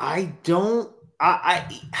 I don't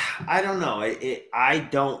know. I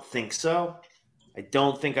don't think so. I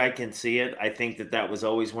don't think I can see it. I think that was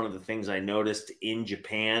always one of the things I noticed in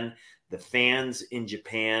Japan. The fans in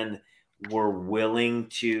Japan were willing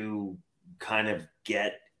to kind of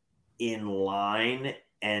get in line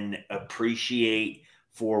and appreciate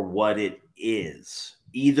for what it is.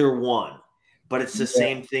 Either one, but it's the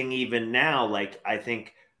same thing even now. Like, I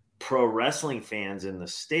think pro wrestling fans in the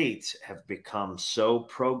States have become so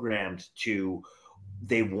programmed to,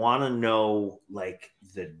 they want to know like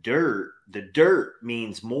the dirt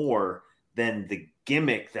means more than the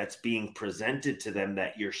gimmick that's being presented to them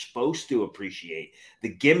that you're supposed to appreciate. The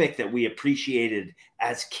gimmick that we appreciated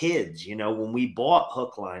as kids, you know, when we bought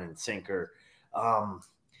Hook, Line, and Sinker.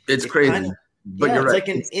 It's crazy. But you're it's right. like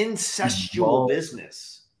an incestual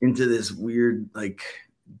business into this weird, like,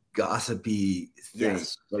 gossipy thing.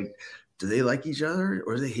 Yes. Like, do they like each other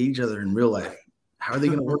or do they hate each other in real life? How are they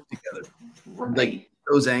going to work together? Right. Like,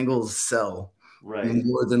 those angles sell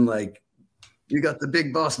more than like, you got the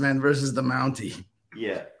big boss man versus the Mountie.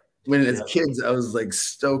 Yeah. When as kids, I was like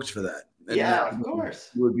stoked for that. And yeah, of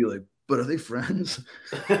course. You would be like, but are they friends?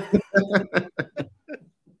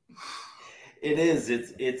 It is.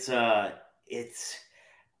 It's,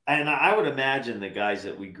 and I would imagine the guys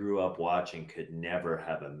that we grew up watching could never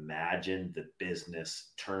have imagined the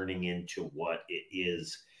business turning into what it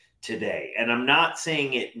is today. And I'm not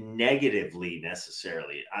saying it negatively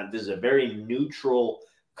necessarily. There's a very neutral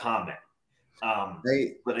comment.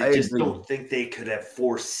 But I just don't think they could have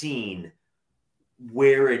foreseen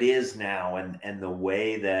where it is now and the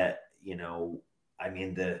way that, you know, I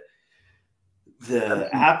mean, the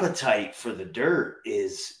appetite for the dirt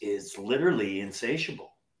is literally insatiable.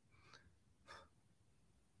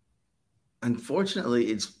 Unfortunately,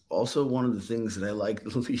 it's also one of the things that I like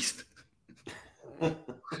the least.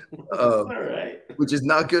 All right. Which is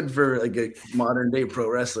not good for like a modern day pro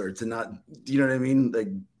wrestler to not, you know what I mean? Like,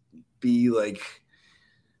 be like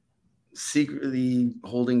secretly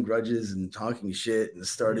holding grudges and talking shit and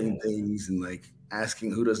starting things and like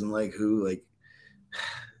asking who doesn't like who. Like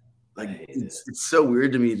it's so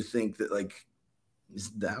weird to me to think that, like, is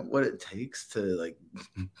that what it takes to like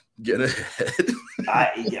get ahead?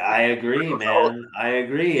 I agree, man. I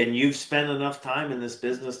agree. And you've spent enough time in this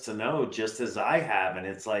business to know, just as I have. And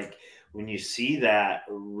it's like, when you see that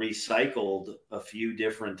recycled a few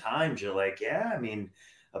different times, you're like, yeah, I mean,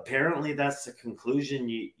 apparently that's the conclusion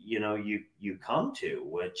you come to,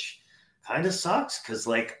 which kind of sucks because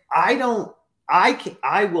like I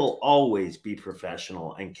will always be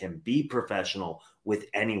professional and can be professional with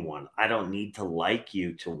anyone. I don't need to like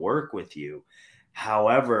you to work with you.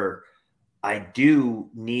 However, I do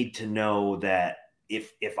need to know that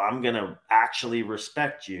if I'm going to actually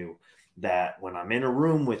respect you, that when I'm in a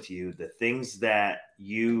room with you, the things that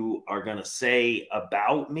you are going to say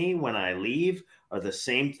about me when I leave are the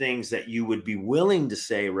same things that you would be willing to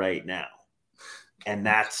say right now. And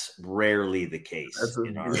that's rarely the case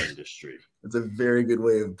in our industry. That's a very good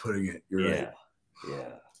way of putting it. You're right.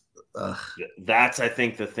 Yeah. That's, I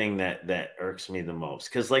think, the thing that irks me the most.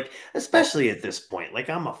 Because, like, especially at this point, like,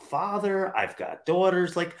 I'm a father. I've got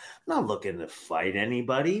daughters. Like, I'm not looking to fight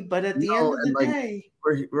anybody. But at the end of the day,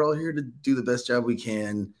 we're all here to do the best job we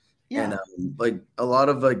can. Yeah. And, like, a lot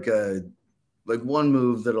of, like one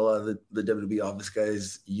move that a lot of the WWE office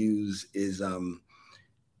guys use is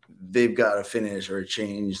they've got a finish or a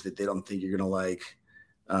change that they don't think you're going to like.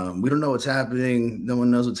 We don't know what's happening. No one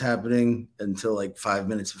knows what's happening until like 5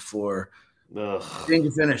 minutes before. Change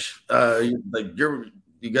your finish.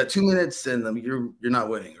 You got 2 minutes and you're not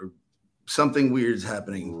winning, or something weird is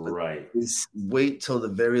happening. Right. Wait till the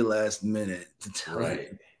very last minute to tell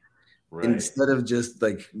you. Right. Instead of just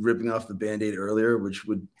like ripping off the Band-Aid earlier, which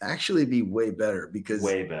would actually be way better because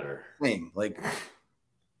like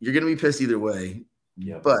you're gonna be pissed either way.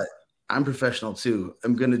 Yeah. But I'm professional too.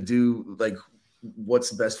 I'm gonna do like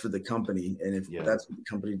what's best for the company, and if that's what the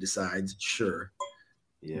company decides, sure.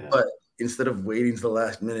 Yeah. But instead of waiting to the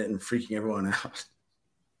last minute and freaking everyone out,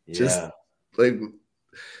 just like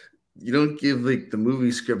you don't give like the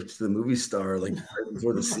movie script to the movie star like right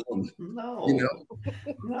before the scene. No, you know?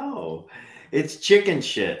 No, it's chicken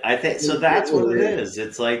shit. I think so. That's what it is.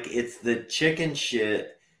 It's like it's the chicken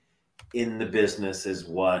shit in the business is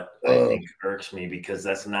what I think irks me, because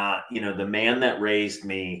that's not, the man that raised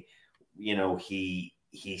me.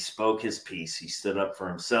 He spoke his piece. He stood up for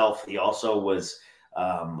himself. He also was,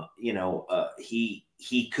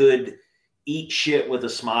 he could eat shit with a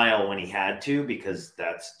smile when he had to, because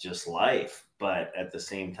that's just life. But at the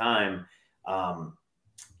same time,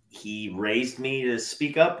 he raised me to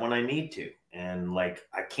speak up when I need to. And like,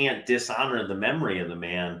 I can't dishonor the memory of the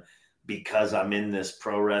man because I'm in this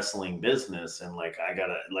pro wrestling business. And like, I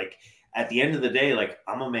gotta, like, at the end of the day, like,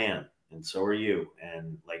 I'm a man and so are you.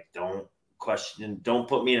 And like, don't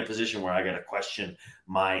put me in a position where I got to question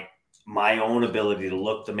my own ability to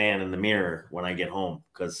look the man in the mirror when I get home,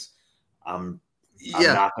 because I'm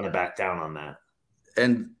not going to back down on that.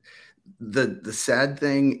 And the sad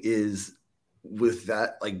thing is with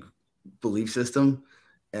that like belief system,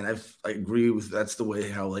 and I agree with that's the way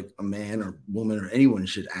how like a man or woman or anyone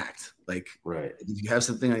should act. Like, right. If you have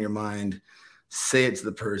something on your mind, say it to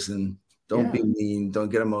the person. Don't be mean. Don't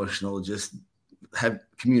get emotional. Just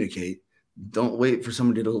communicate. Don't wait for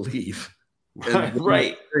somebody to leave.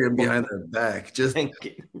 Right. Behind their back. Just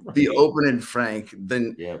be open and frank.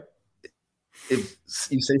 Then if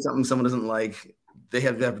you say something someone doesn't like, they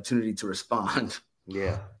have the opportunity to respond.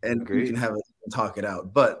 Yeah. And you can have a talk it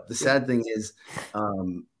out. But the sad thing is,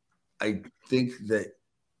 I think that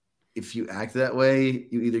if you act that way,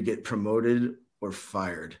 you either get promoted or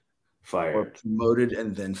fired. Or promoted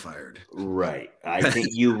and then fired. Right. I think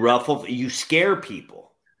you scare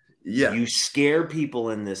people. Yeah. You scare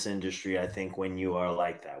people in this industry, I think, when you are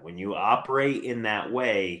like that. When you operate in that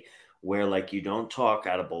way where like you don't talk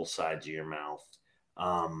out of both sides of your mouth,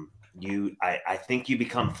 I think you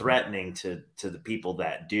become threatening to the people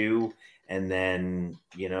that do. And then,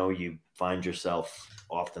 you find yourself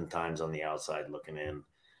oftentimes on the outside looking in.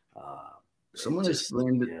 Someone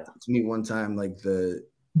explained it to me one time, like the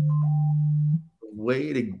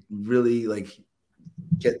way to really like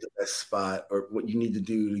get the best spot, or what you need to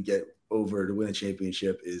do to get over to win a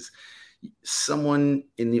championship, is someone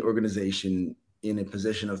in the organization in a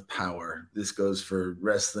position of power. This goes for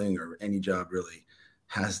wrestling or any job really,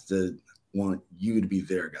 has to want you to be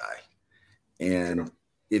their guy. And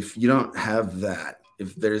if you don't have that,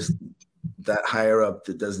 if there's that higher up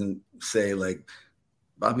that doesn't say like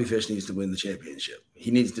Bobby Fish needs to win the championship,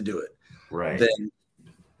 he needs to do it. Right. Then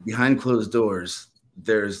behind closed doors,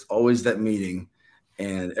 there's always that meeting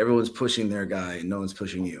and everyone's pushing their guy and no one's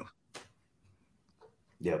pushing you.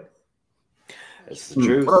 Yep. That's the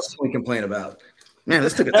truth. What else can we complain about? Man,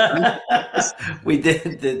 this took a turn. We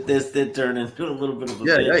did. This did turn into a little bit of a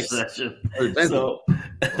bitch session. So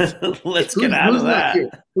let's get out of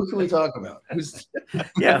that. Who can we talk about?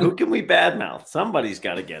 Who can we badmouth? Somebody's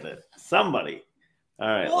got to get it. Somebody. All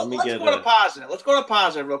right. Well, let's go to positive. Let's go to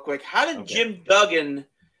positive real quick. How did Jim Duggan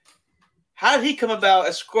How did he come about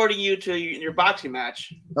escorting you to your boxing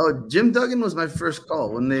match? Oh, Jim Duggan was my first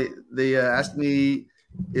call when they asked me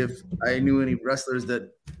if I knew any wrestlers that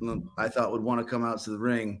I thought would want to come out to the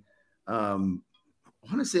ring. I want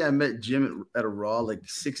to say I met Jim at a Raw like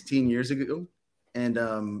 16 years ago, and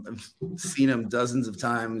I've seen him dozens of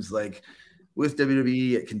times, like with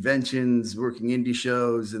WWE at conventions, working indie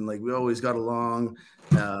shows, and like we always got along.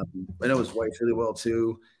 I know his wife really well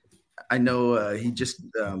too. I know he just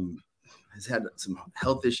has had some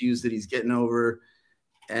health issues that he's getting over,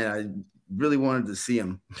 and I really wanted to see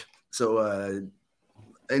him. So,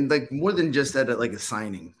 and like more than just at like a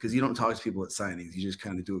signing, because you don't talk to people at signings, you just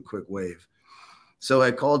kind of do a quick wave. So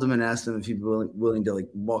I called him and asked him if he'd be willing to like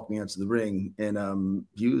walk me out to the ring, and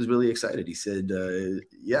he was really excited. He said,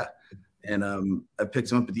 "Yeah." And I picked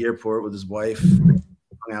him up at the airport with his wife, hung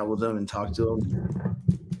out with him and talked to him.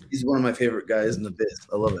 He's one of my favorite guys in the biz.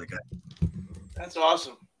 I love that guy. That's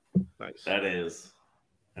awesome. Nice. That is.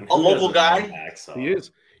 And A local who doesn't guy? love Hacksaw? He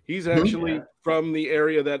is. He's actually from the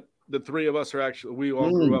area that the three of us are actually. We all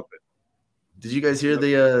grew up in. Did you guys hear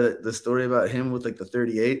the story about him with like the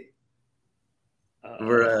 38,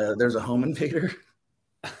 where there's a home invader?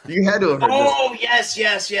 You had to have heard this.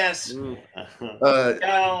 Yes.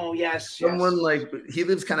 Oh, yes. Someone like he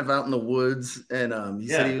lives kind of out in the woods, and he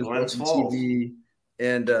said he was watching TV,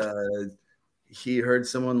 and he heard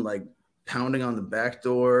someone like pounding on the back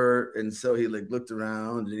door, and so he like looked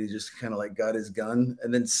around and he just kind of like got his gun,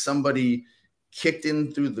 and then somebody kicked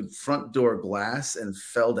in through the front door glass and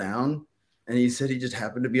fell down, and he said he just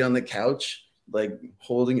happened to be on the couch like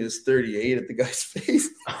holding his 38 at the guy's face.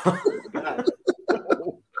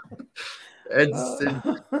 And said,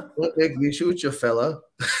 "Don't make me shoot you, fella.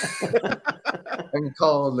 I'm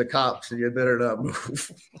calling the cops, and you better not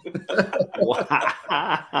move."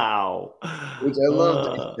 Wow. Which I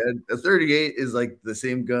love. A 38 is like the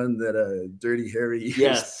same gun that Dirty Harry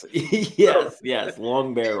used. Yes.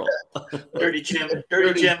 Long barrel. Dirty Jim.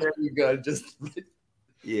 Gun. Just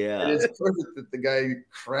yeah. And it's perfect that the guy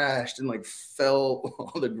crashed and like fell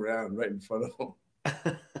on the ground right in front of him.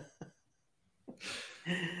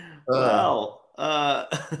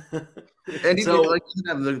 And he so, like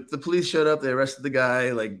the police showed up, they arrested the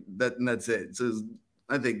guy, like that, and that's it. So it was,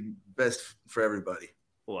 I think, best for everybody.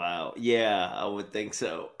 Wow. Yeah, I would think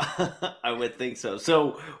so.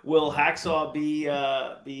 So will Hacksaw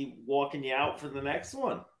be walking you out for the next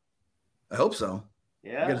one? I hope so.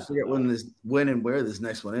 Yeah. I got to figure out when and where this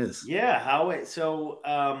next one is. Yeah.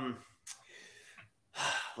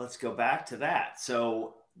 Let's go back to that.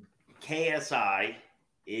 So KSI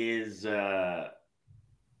is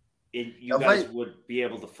you guys would be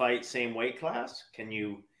able to fight same weight class? Can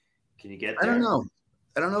you get there? I don't know.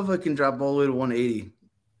 I don't know if I can drop all the way to 180.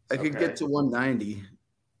 I could get to 190.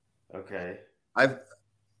 Okay. I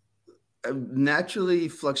naturally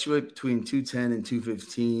fluctuate between 210 and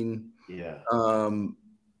 215. Yeah.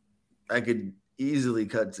 I could easily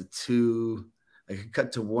cut to 2. I could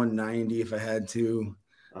cut to 190 if I had to.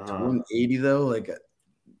 To 180 though, like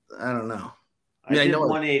I don't know. I did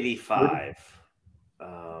 185.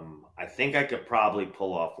 I think I could probably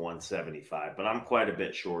pull off 175, but I'm quite a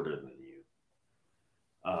bit shorter than you.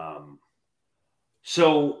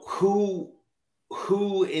 So who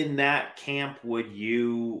in that camp would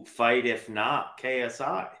you fight if not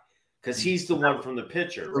KSI? Because he's the one from the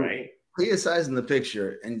picture, right? KSI's in the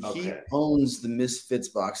picture, and he owns the Misfits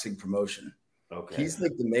boxing promotion. Okay. He's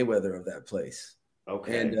like the Mayweather of that place.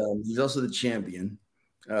 Okay. And he's also the champion.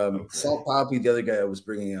 Salt Poppy, the other guy I was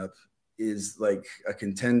bringing up, is like a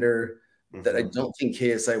contender that I don't think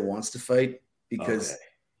KSI wants to fight because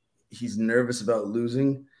he's nervous about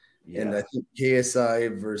losing. Yeah. And I think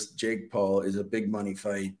KSI versus Jake Paul is a big money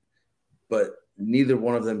fight, but neither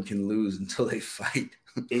one of them can lose until they fight.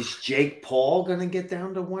 Is Jake Paul going to get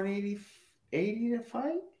down to 180 to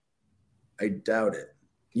fight? I doubt it.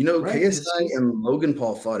 You know, right, KSI and Logan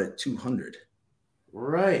Paul fought at 200.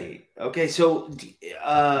 Right. Okay. So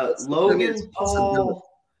Logan Paul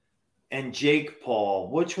and Jake Paul,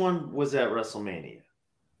 which one was at WrestleMania?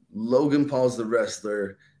 Logan Paul's the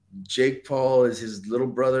wrestler. Jake Paul is his little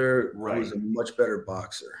brother, who's a much better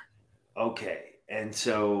boxer. Okay. And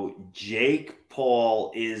so Jake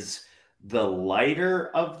Paul is the lighter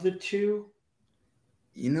of the two?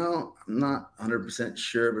 You know, I'm not 100%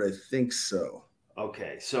 sure, but I think so.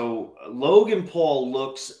 Okay, so Logan Paul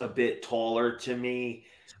looks a bit taller to me.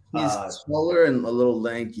 He's taller and a little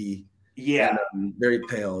lanky. Yeah. And, very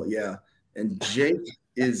pale, yeah. And Jake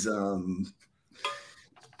is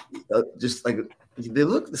just like, they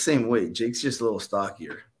look the same way. Jake's just a little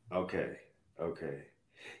stockier. Okay.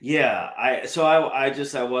 Yeah, I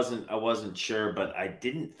wasn't sure, but I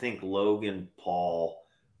didn't think Logan Paul.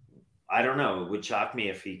 I don't know. It would shock me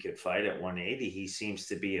if he could fight at 180. He seems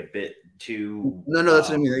to be a bit too. No, that's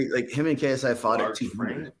what I mean. Like him and KSI fought at large 200.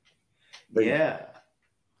 frame. Like, Yeah,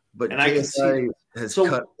 but and I can KSI see has so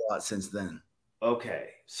cut a lot since then. okay.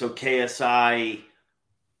 So KSI,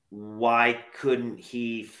 why couldn't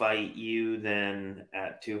he fight you then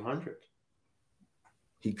at 200?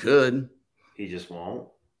 He could. He just won't.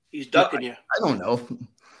 He's ducking you. I don't know.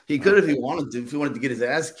 He could if he wanted to. If he wanted to get his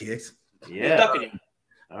ass kicked. Yeah, He's ducking you.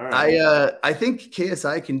 All right. I think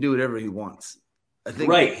KSI can do whatever he wants. I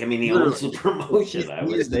think right. I mean, he owns the promotion.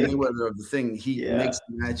 He is the Mayweather of the thing. He makes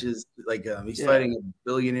matches like he's fighting a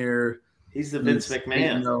billionaire. He's the Vince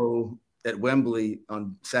McMahon. At Wembley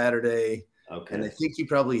on Saturday. Okay. And I think he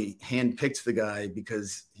probably handpicked the guy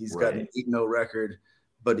because he's got an 8-0 record,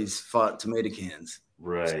 but he's fought tomato cans.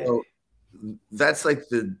 Right. So that's like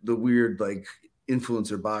the weird like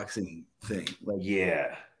influencer boxing thing. Like,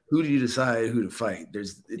 who do you decide who to fight?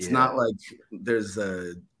 It's not like there's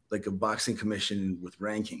a boxing commission with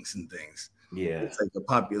rankings and things. Yeah. It's like a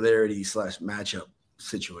popularity / matchup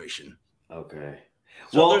situation. Okay.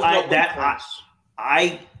 So well,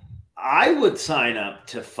 I would sign up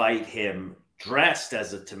to fight him dressed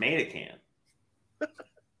as a tomato can.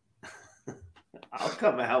 I'll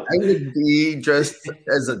come out. I would be dressed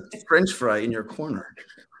as a French fry in your corner.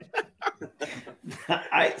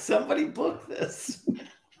 Somebody book this.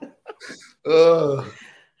 I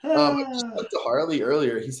just talked to Harley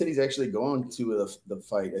earlier. He said he's actually going to the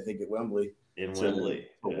fight, I think, at Wembley. To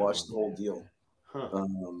watch the whole deal. Huh.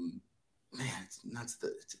 Man, it's nuts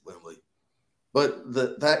that it's at Wembley. But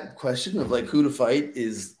that question of like who to fight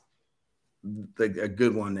is like a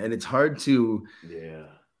good one, and it's hard to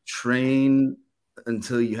train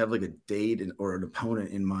until you have like a date or an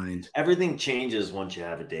opponent in mind. Everything changes once you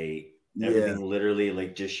have a date. Everything literally,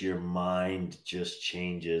 like just your mind just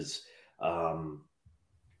changes.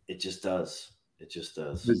 It just does. It just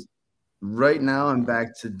does. But right now, I'm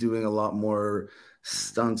back to doing a lot more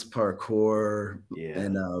stunts, parkour,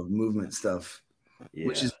 and movement stuff.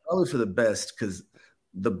 Which is probably for the best because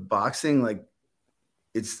the boxing, like,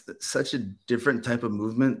 it's such a different type of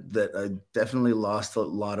movement that I definitely lost a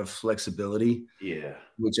lot of flexibility. Yeah.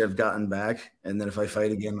 Which I've gotten back. And then if I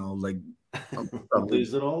fight again, I'll probably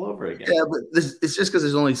lose it all over again. Yeah, but it's just because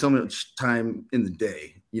there's only so much time in the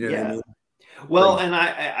day. You know what I mean? Well, and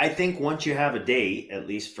I think once you have a date, at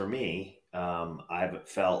least for me, I've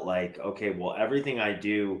felt like, okay, well, everything I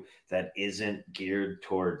do that isn't geared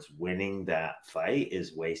towards winning that fight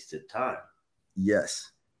is wasted time.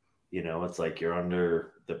 Yes. You know, it's like you're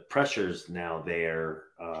under the pressures now there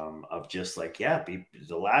of just like, the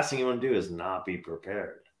last thing you want to do is not be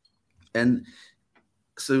prepared. And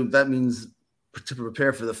so that means to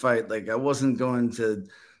prepare for the fight, like I wasn't going to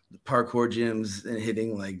parkour gyms and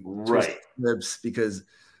hitting like flips because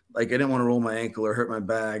like I didn't want to roll my ankle or hurt my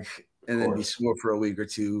back and then be sore for a week or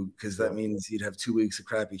two because that means you'd have 2 weeks of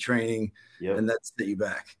crappy training and that set you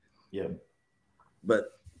back.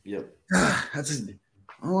 But that's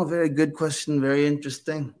a very good question. Very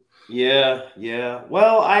interesting. Yeah.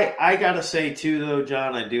 Well, I gotta say too, though,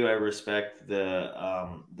 John, I respect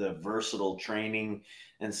the versatile training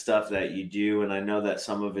and stuff that you do, and I know that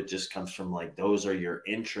some of it just comes from like those are your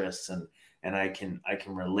interests, and I can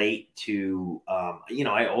relate to.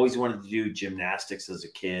 I always wanted to do gymnastics as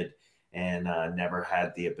a kid, and never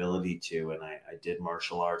had the ability to, and I did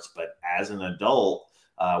martial arts, but as an adult.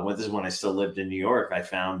 This is when I still lived in New York. I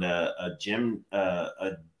found a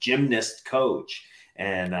gymnast coach,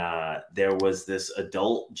 and there was this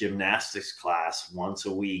adult gymnastics class once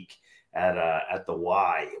a week at the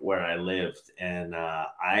Y where I lived, and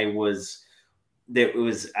I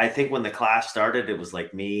think when the class started, it was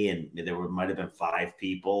like me, and there might have been 5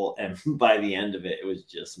 people, and by the end of it, it was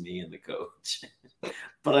just me and the coach.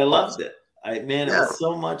 But I loved it. It was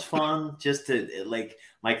so much fun just to like.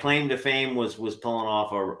 My claim to fame was pulling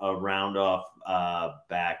off a round off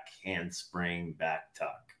back handspring back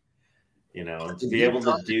tuck. You know, and to be able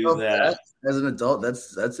to do that as an adult,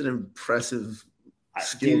 that's an impressive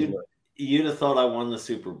skill. Dude, you'd have thought I won the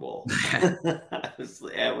Super Bowl.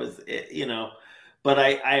 But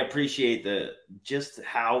I appreciate just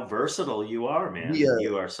how versatile you are, man. Yeah.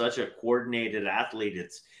 You are such a coordinated athlete.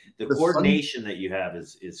 It's the coordination that you have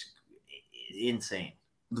is insane.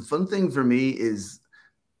 The fun thing for me is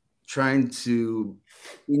trying to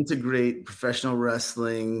integrate professional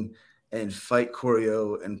wrestling and fight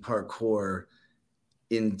choreo and parkour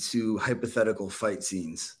into hypothetical fight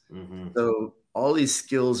scenes. Mm-hmm. So all these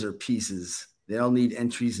skills are pieces. They all need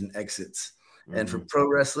entries and exits. Mm-hmm. And for pro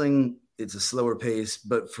wrestling, it's a slower pace,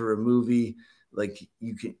 but for a movie, like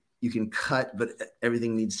you can cut, but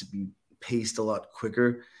everything needs to be paced a lot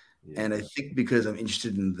quicker. Yeah. And I think because I'm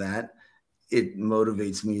interested in that, it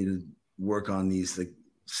motivates me to work on these like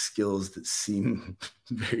skills that seem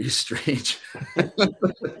very strange.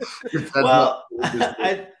 Well,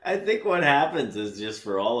 I think what happens is just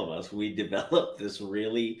for all of us, we develop this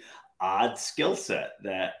really odd skill set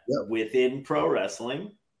that within pro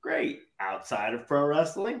wrestling, great. Outside of pro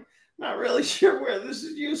wrestling, not really sure where this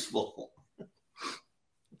is useful.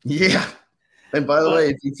 Yeah. And by the way,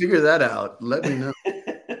 if you figure that out, let me know.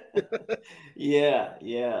 Yeah.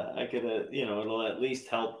 I could, it'll at least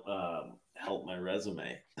help my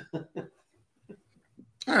resume.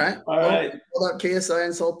 All right. Well, about KSI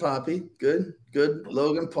and Salt Poppy. Good.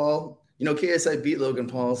 Logan Paul. KSI beat Logan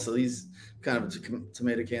Paul, so he's kind of a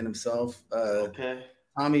tomato can himself. Okay.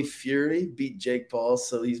 Tommy Fury beat Jake Paul,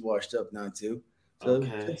 so he's washed up now too. So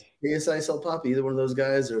KSI, Salt Poppy, either one of those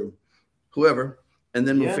guys or whoever. And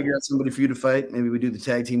then we'll figure out somebody for you to fight. Maybe we do the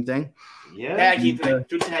tag team thing. Yeah. Tag team thing.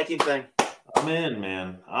 Do the tag team thing. I'm in,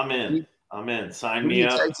 man. I'm in. Sign me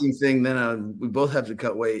up. Tag team thing, then we both have to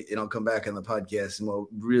cut weight, and I'll come back on the podcast, and we'll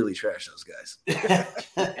really trash those guys.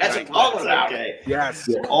 That's a call out. Okay. Yes.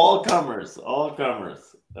 All comers.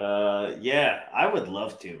 I would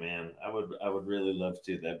love to, man. I would really love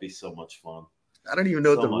to. That'd be so much fun. I don't even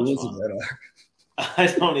know what the rules of that are. I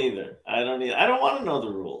don't either. I don't want to know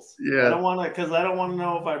the rules. Yeah. I don't want to, because I don't want to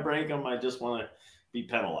know if I break them. I just want to be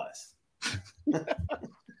penalized.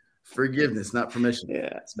 Forgiveness, not permission.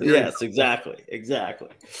 Yeah. Yes, exactly.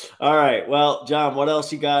 All right. Well, John, what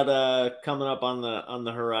else you got coming up on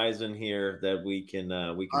the horizon here that we can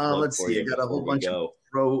let's see. I got a whole bunch of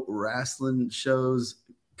pro wrestling shows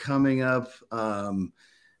coming up.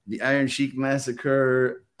 The Iron Sheik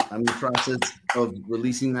Massacre. I'm in the process of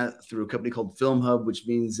releasing that through a company called Film Hub, which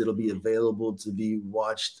means it'll be available to be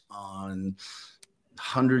watched on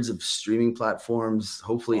hundreds of streaming platforms,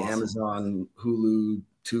 hopefully awesome. Amazon, Hulu,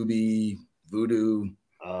 Tubi, Vudu.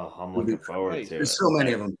 Oh, I'm looking forward to it. There's so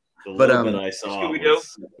many of them. The little bit I saw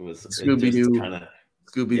was Scooby-Doo.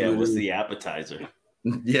 Scooby-Doo. Yeah, it was the appetizer.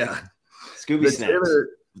 Yeah. Scooby Snacks.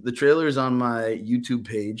 The trailer is on my YouTube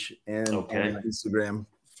page and on my Instagram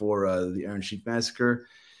for the Iron Sheik Massacre.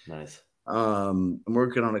 Nice. I'm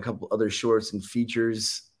working on a couple other shorts and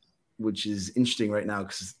features, which is interesting right now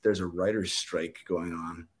because there's a writer's strike going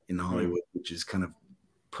on in Hollywood, which has kind of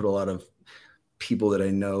put a lot of people that I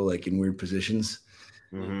know like in weird positions.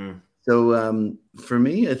 Mm-hmm. So for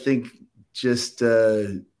me, I think just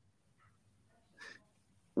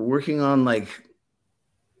working on like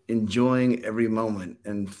enjoying every moment.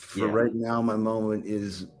 And for right now, my moment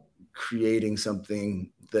is creating something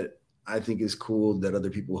that I think is cool that other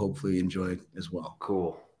people hopefully enjoy as well.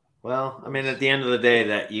 Cool. Well, I mean, at the end of the day,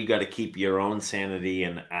 that you got to keep your own sanity.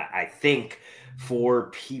 And I think for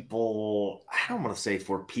people, I don't want to say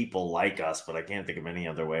for people like us, but I can't think of any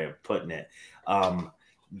other way of putting it.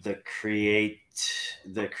 The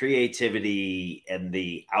creativity and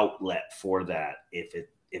the outlet for that, if it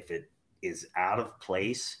is out of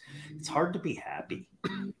place, it's hard to be happy.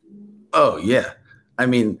 Oh yeah. I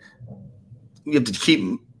mean, we have to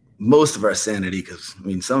keep most of our sanity because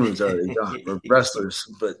some of it's already gone. We're wrestlers,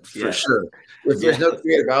 but for sure, if there's no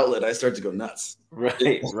creative outlet, I start to go nuts.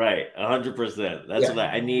 Right, 100%. That's what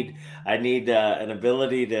I need. I need an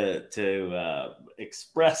ability to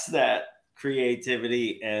express that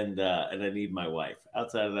creativity, and I need my wife.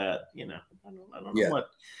 Outside of that, I don't know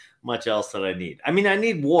what much else that I need. I mean, I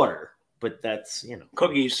need water, but that's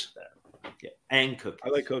cookies. And cookies. I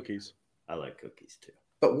like cookies. I like cookies too.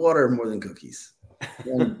 But water more than cookies.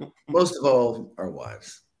 And most of all, our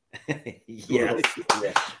wives. Yes.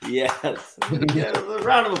 A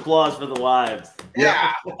round of applause for the wives.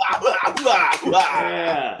 Yeah. Yeah.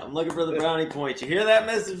 I'm looking for the brownie point. You hear that,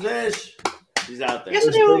 Mrs. Fish? She's out there. Yes,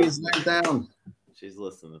 I do. Down. She's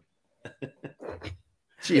listening.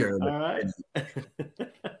 She heard it. All right.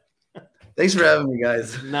 Thanks for having me,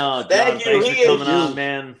 guys. No, John, thanks for coming on,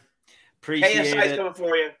 man. Appreciate it. coming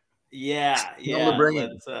for you. Yeah.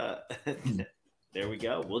 There we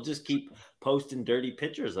go. We'll just keep posting dirty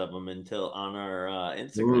pictures of him on our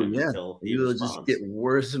Instagram until he will responds. Just get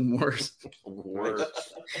worse and worse.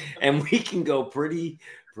 And we can go pretty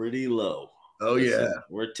low. Oh yeah,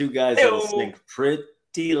 we're two guys that'll sink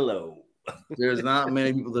pretty low. There's not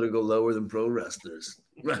many people that'll go lower than pro wrestlers.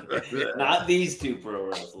 Not these two pro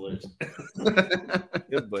wrestlers.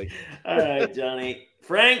 Good boy. All right, Johnny.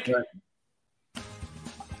 Frank. Right.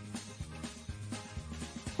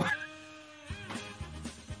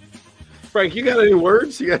 Frank, you got any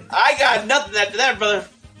words? I got nothing after that, brother.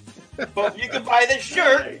 But you can buy this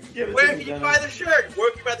shirt. Give it Where to can me, you Dennis. buy the shirt?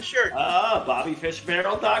 Where can you buy the shirt?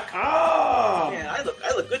 BobbyFishApparel.com. Man, I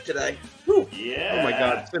look good today. Yeah. Oh my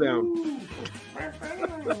God, sit down.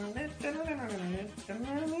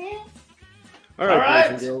 All right, All right.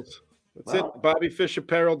 boys and girls. That's Well. it.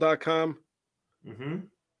 BobbyFishApparel.com. Mm-hmm.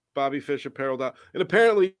 BobbyFishApparel. And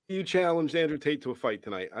apparently you challenged Andrew Tate to a fight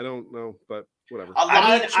tonight. I don't know, but whatever.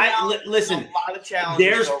 Listen, a lot of challenges.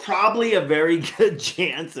 there's so- probably a very good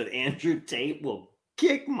chance that Andrew Tate will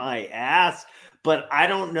kick my ass, but I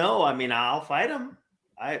don't know. I mean, I'll fight him.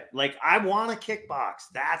 I want to kickbox.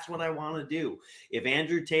 That's what I want to do. If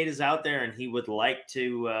Andrew Tate is out there and he would like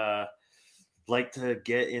to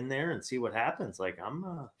get in there and see what happens,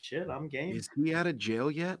 I'm game. Is he out of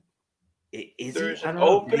jail yet? Is There's he? I an don't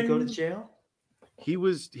know. Did he go to open- jail?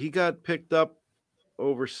 He got picked up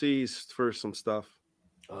overseas for some stuff.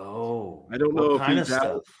 Oh, I don't what know if kind he's of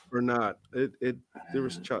out stuff? or not. There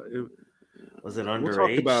was Was it we'll underage?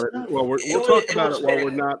 talk about stuff? it. Well, we'll It talk was about it while bad.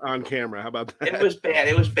 we're not on camera. How about that? It was bad.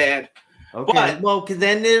 It was bad. Okay. But- Well, 'cause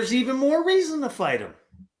then there's even more reason to fight him.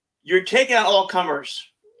 You're taking out all comers.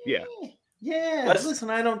 Yeah. Yeah. Let's- Listen,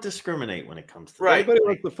 I don't discriminate when it comes to Right. that. Anybody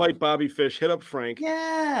wants to fight Bobby Fish? Hit up Frank.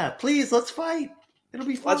 Yeah, please, let's fight. It'll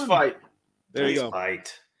be fun. Let's fight. There you Let's go.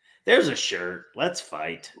 fight. There's a shirt. Let's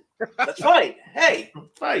fight. Let's fight. Hey,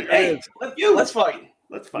 Let's fight. hey, let's fight.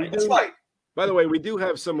 Let's fight. Let's fight. By the way, we do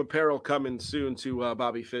have some apparel coming soon to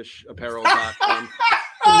BobbyFishApparel.com.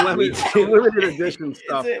 limited edition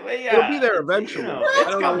stuff. It'll be there eventually. I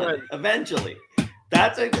don't know when. Eventually.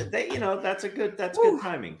 That's good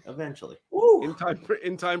timing. Eventually. Woo.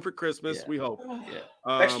 In time for Christmas, Yeah. we hope.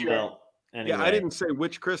 Yeah. Next year. Well, anyway. Yeah, I didn't say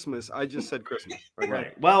which Christmas. I just said Christmas. Okay.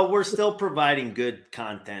 Right. Well, we're still providing good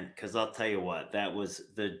content because I'll tell you what, that was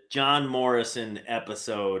the John Morrison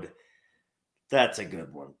episode. That's a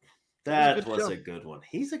good one. That was a good one.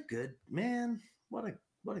 He's a good man. What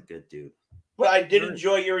a good dude. But I did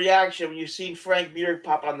enjoy your reaction when you seen Frank Muir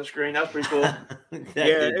pop on the screen. That was pretty cool.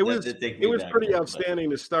 It was pretty outstanding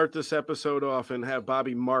to start this episode off and have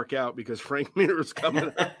Bobby mark out because Frank Mir was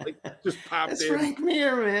coming up, just popped It's in. Frank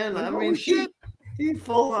Mir, man. I mean, shit. he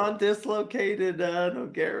full on dislocated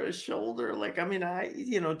Nogueira's shoulder.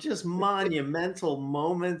 Just monumental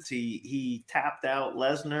moments. He tapped out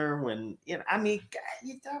Lesnar when you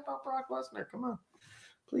tap out Brock Lesnar. Come on,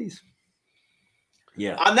 please.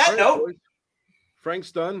 Yeah. On that All right, note, boys.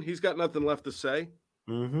 Frank's done. He's got nothing left to say.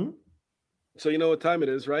 Mm-hmm. So you know what time it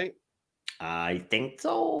is, right? I think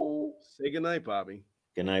so. Say goodnight, Bobby.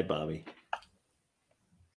 Good night, Bobby.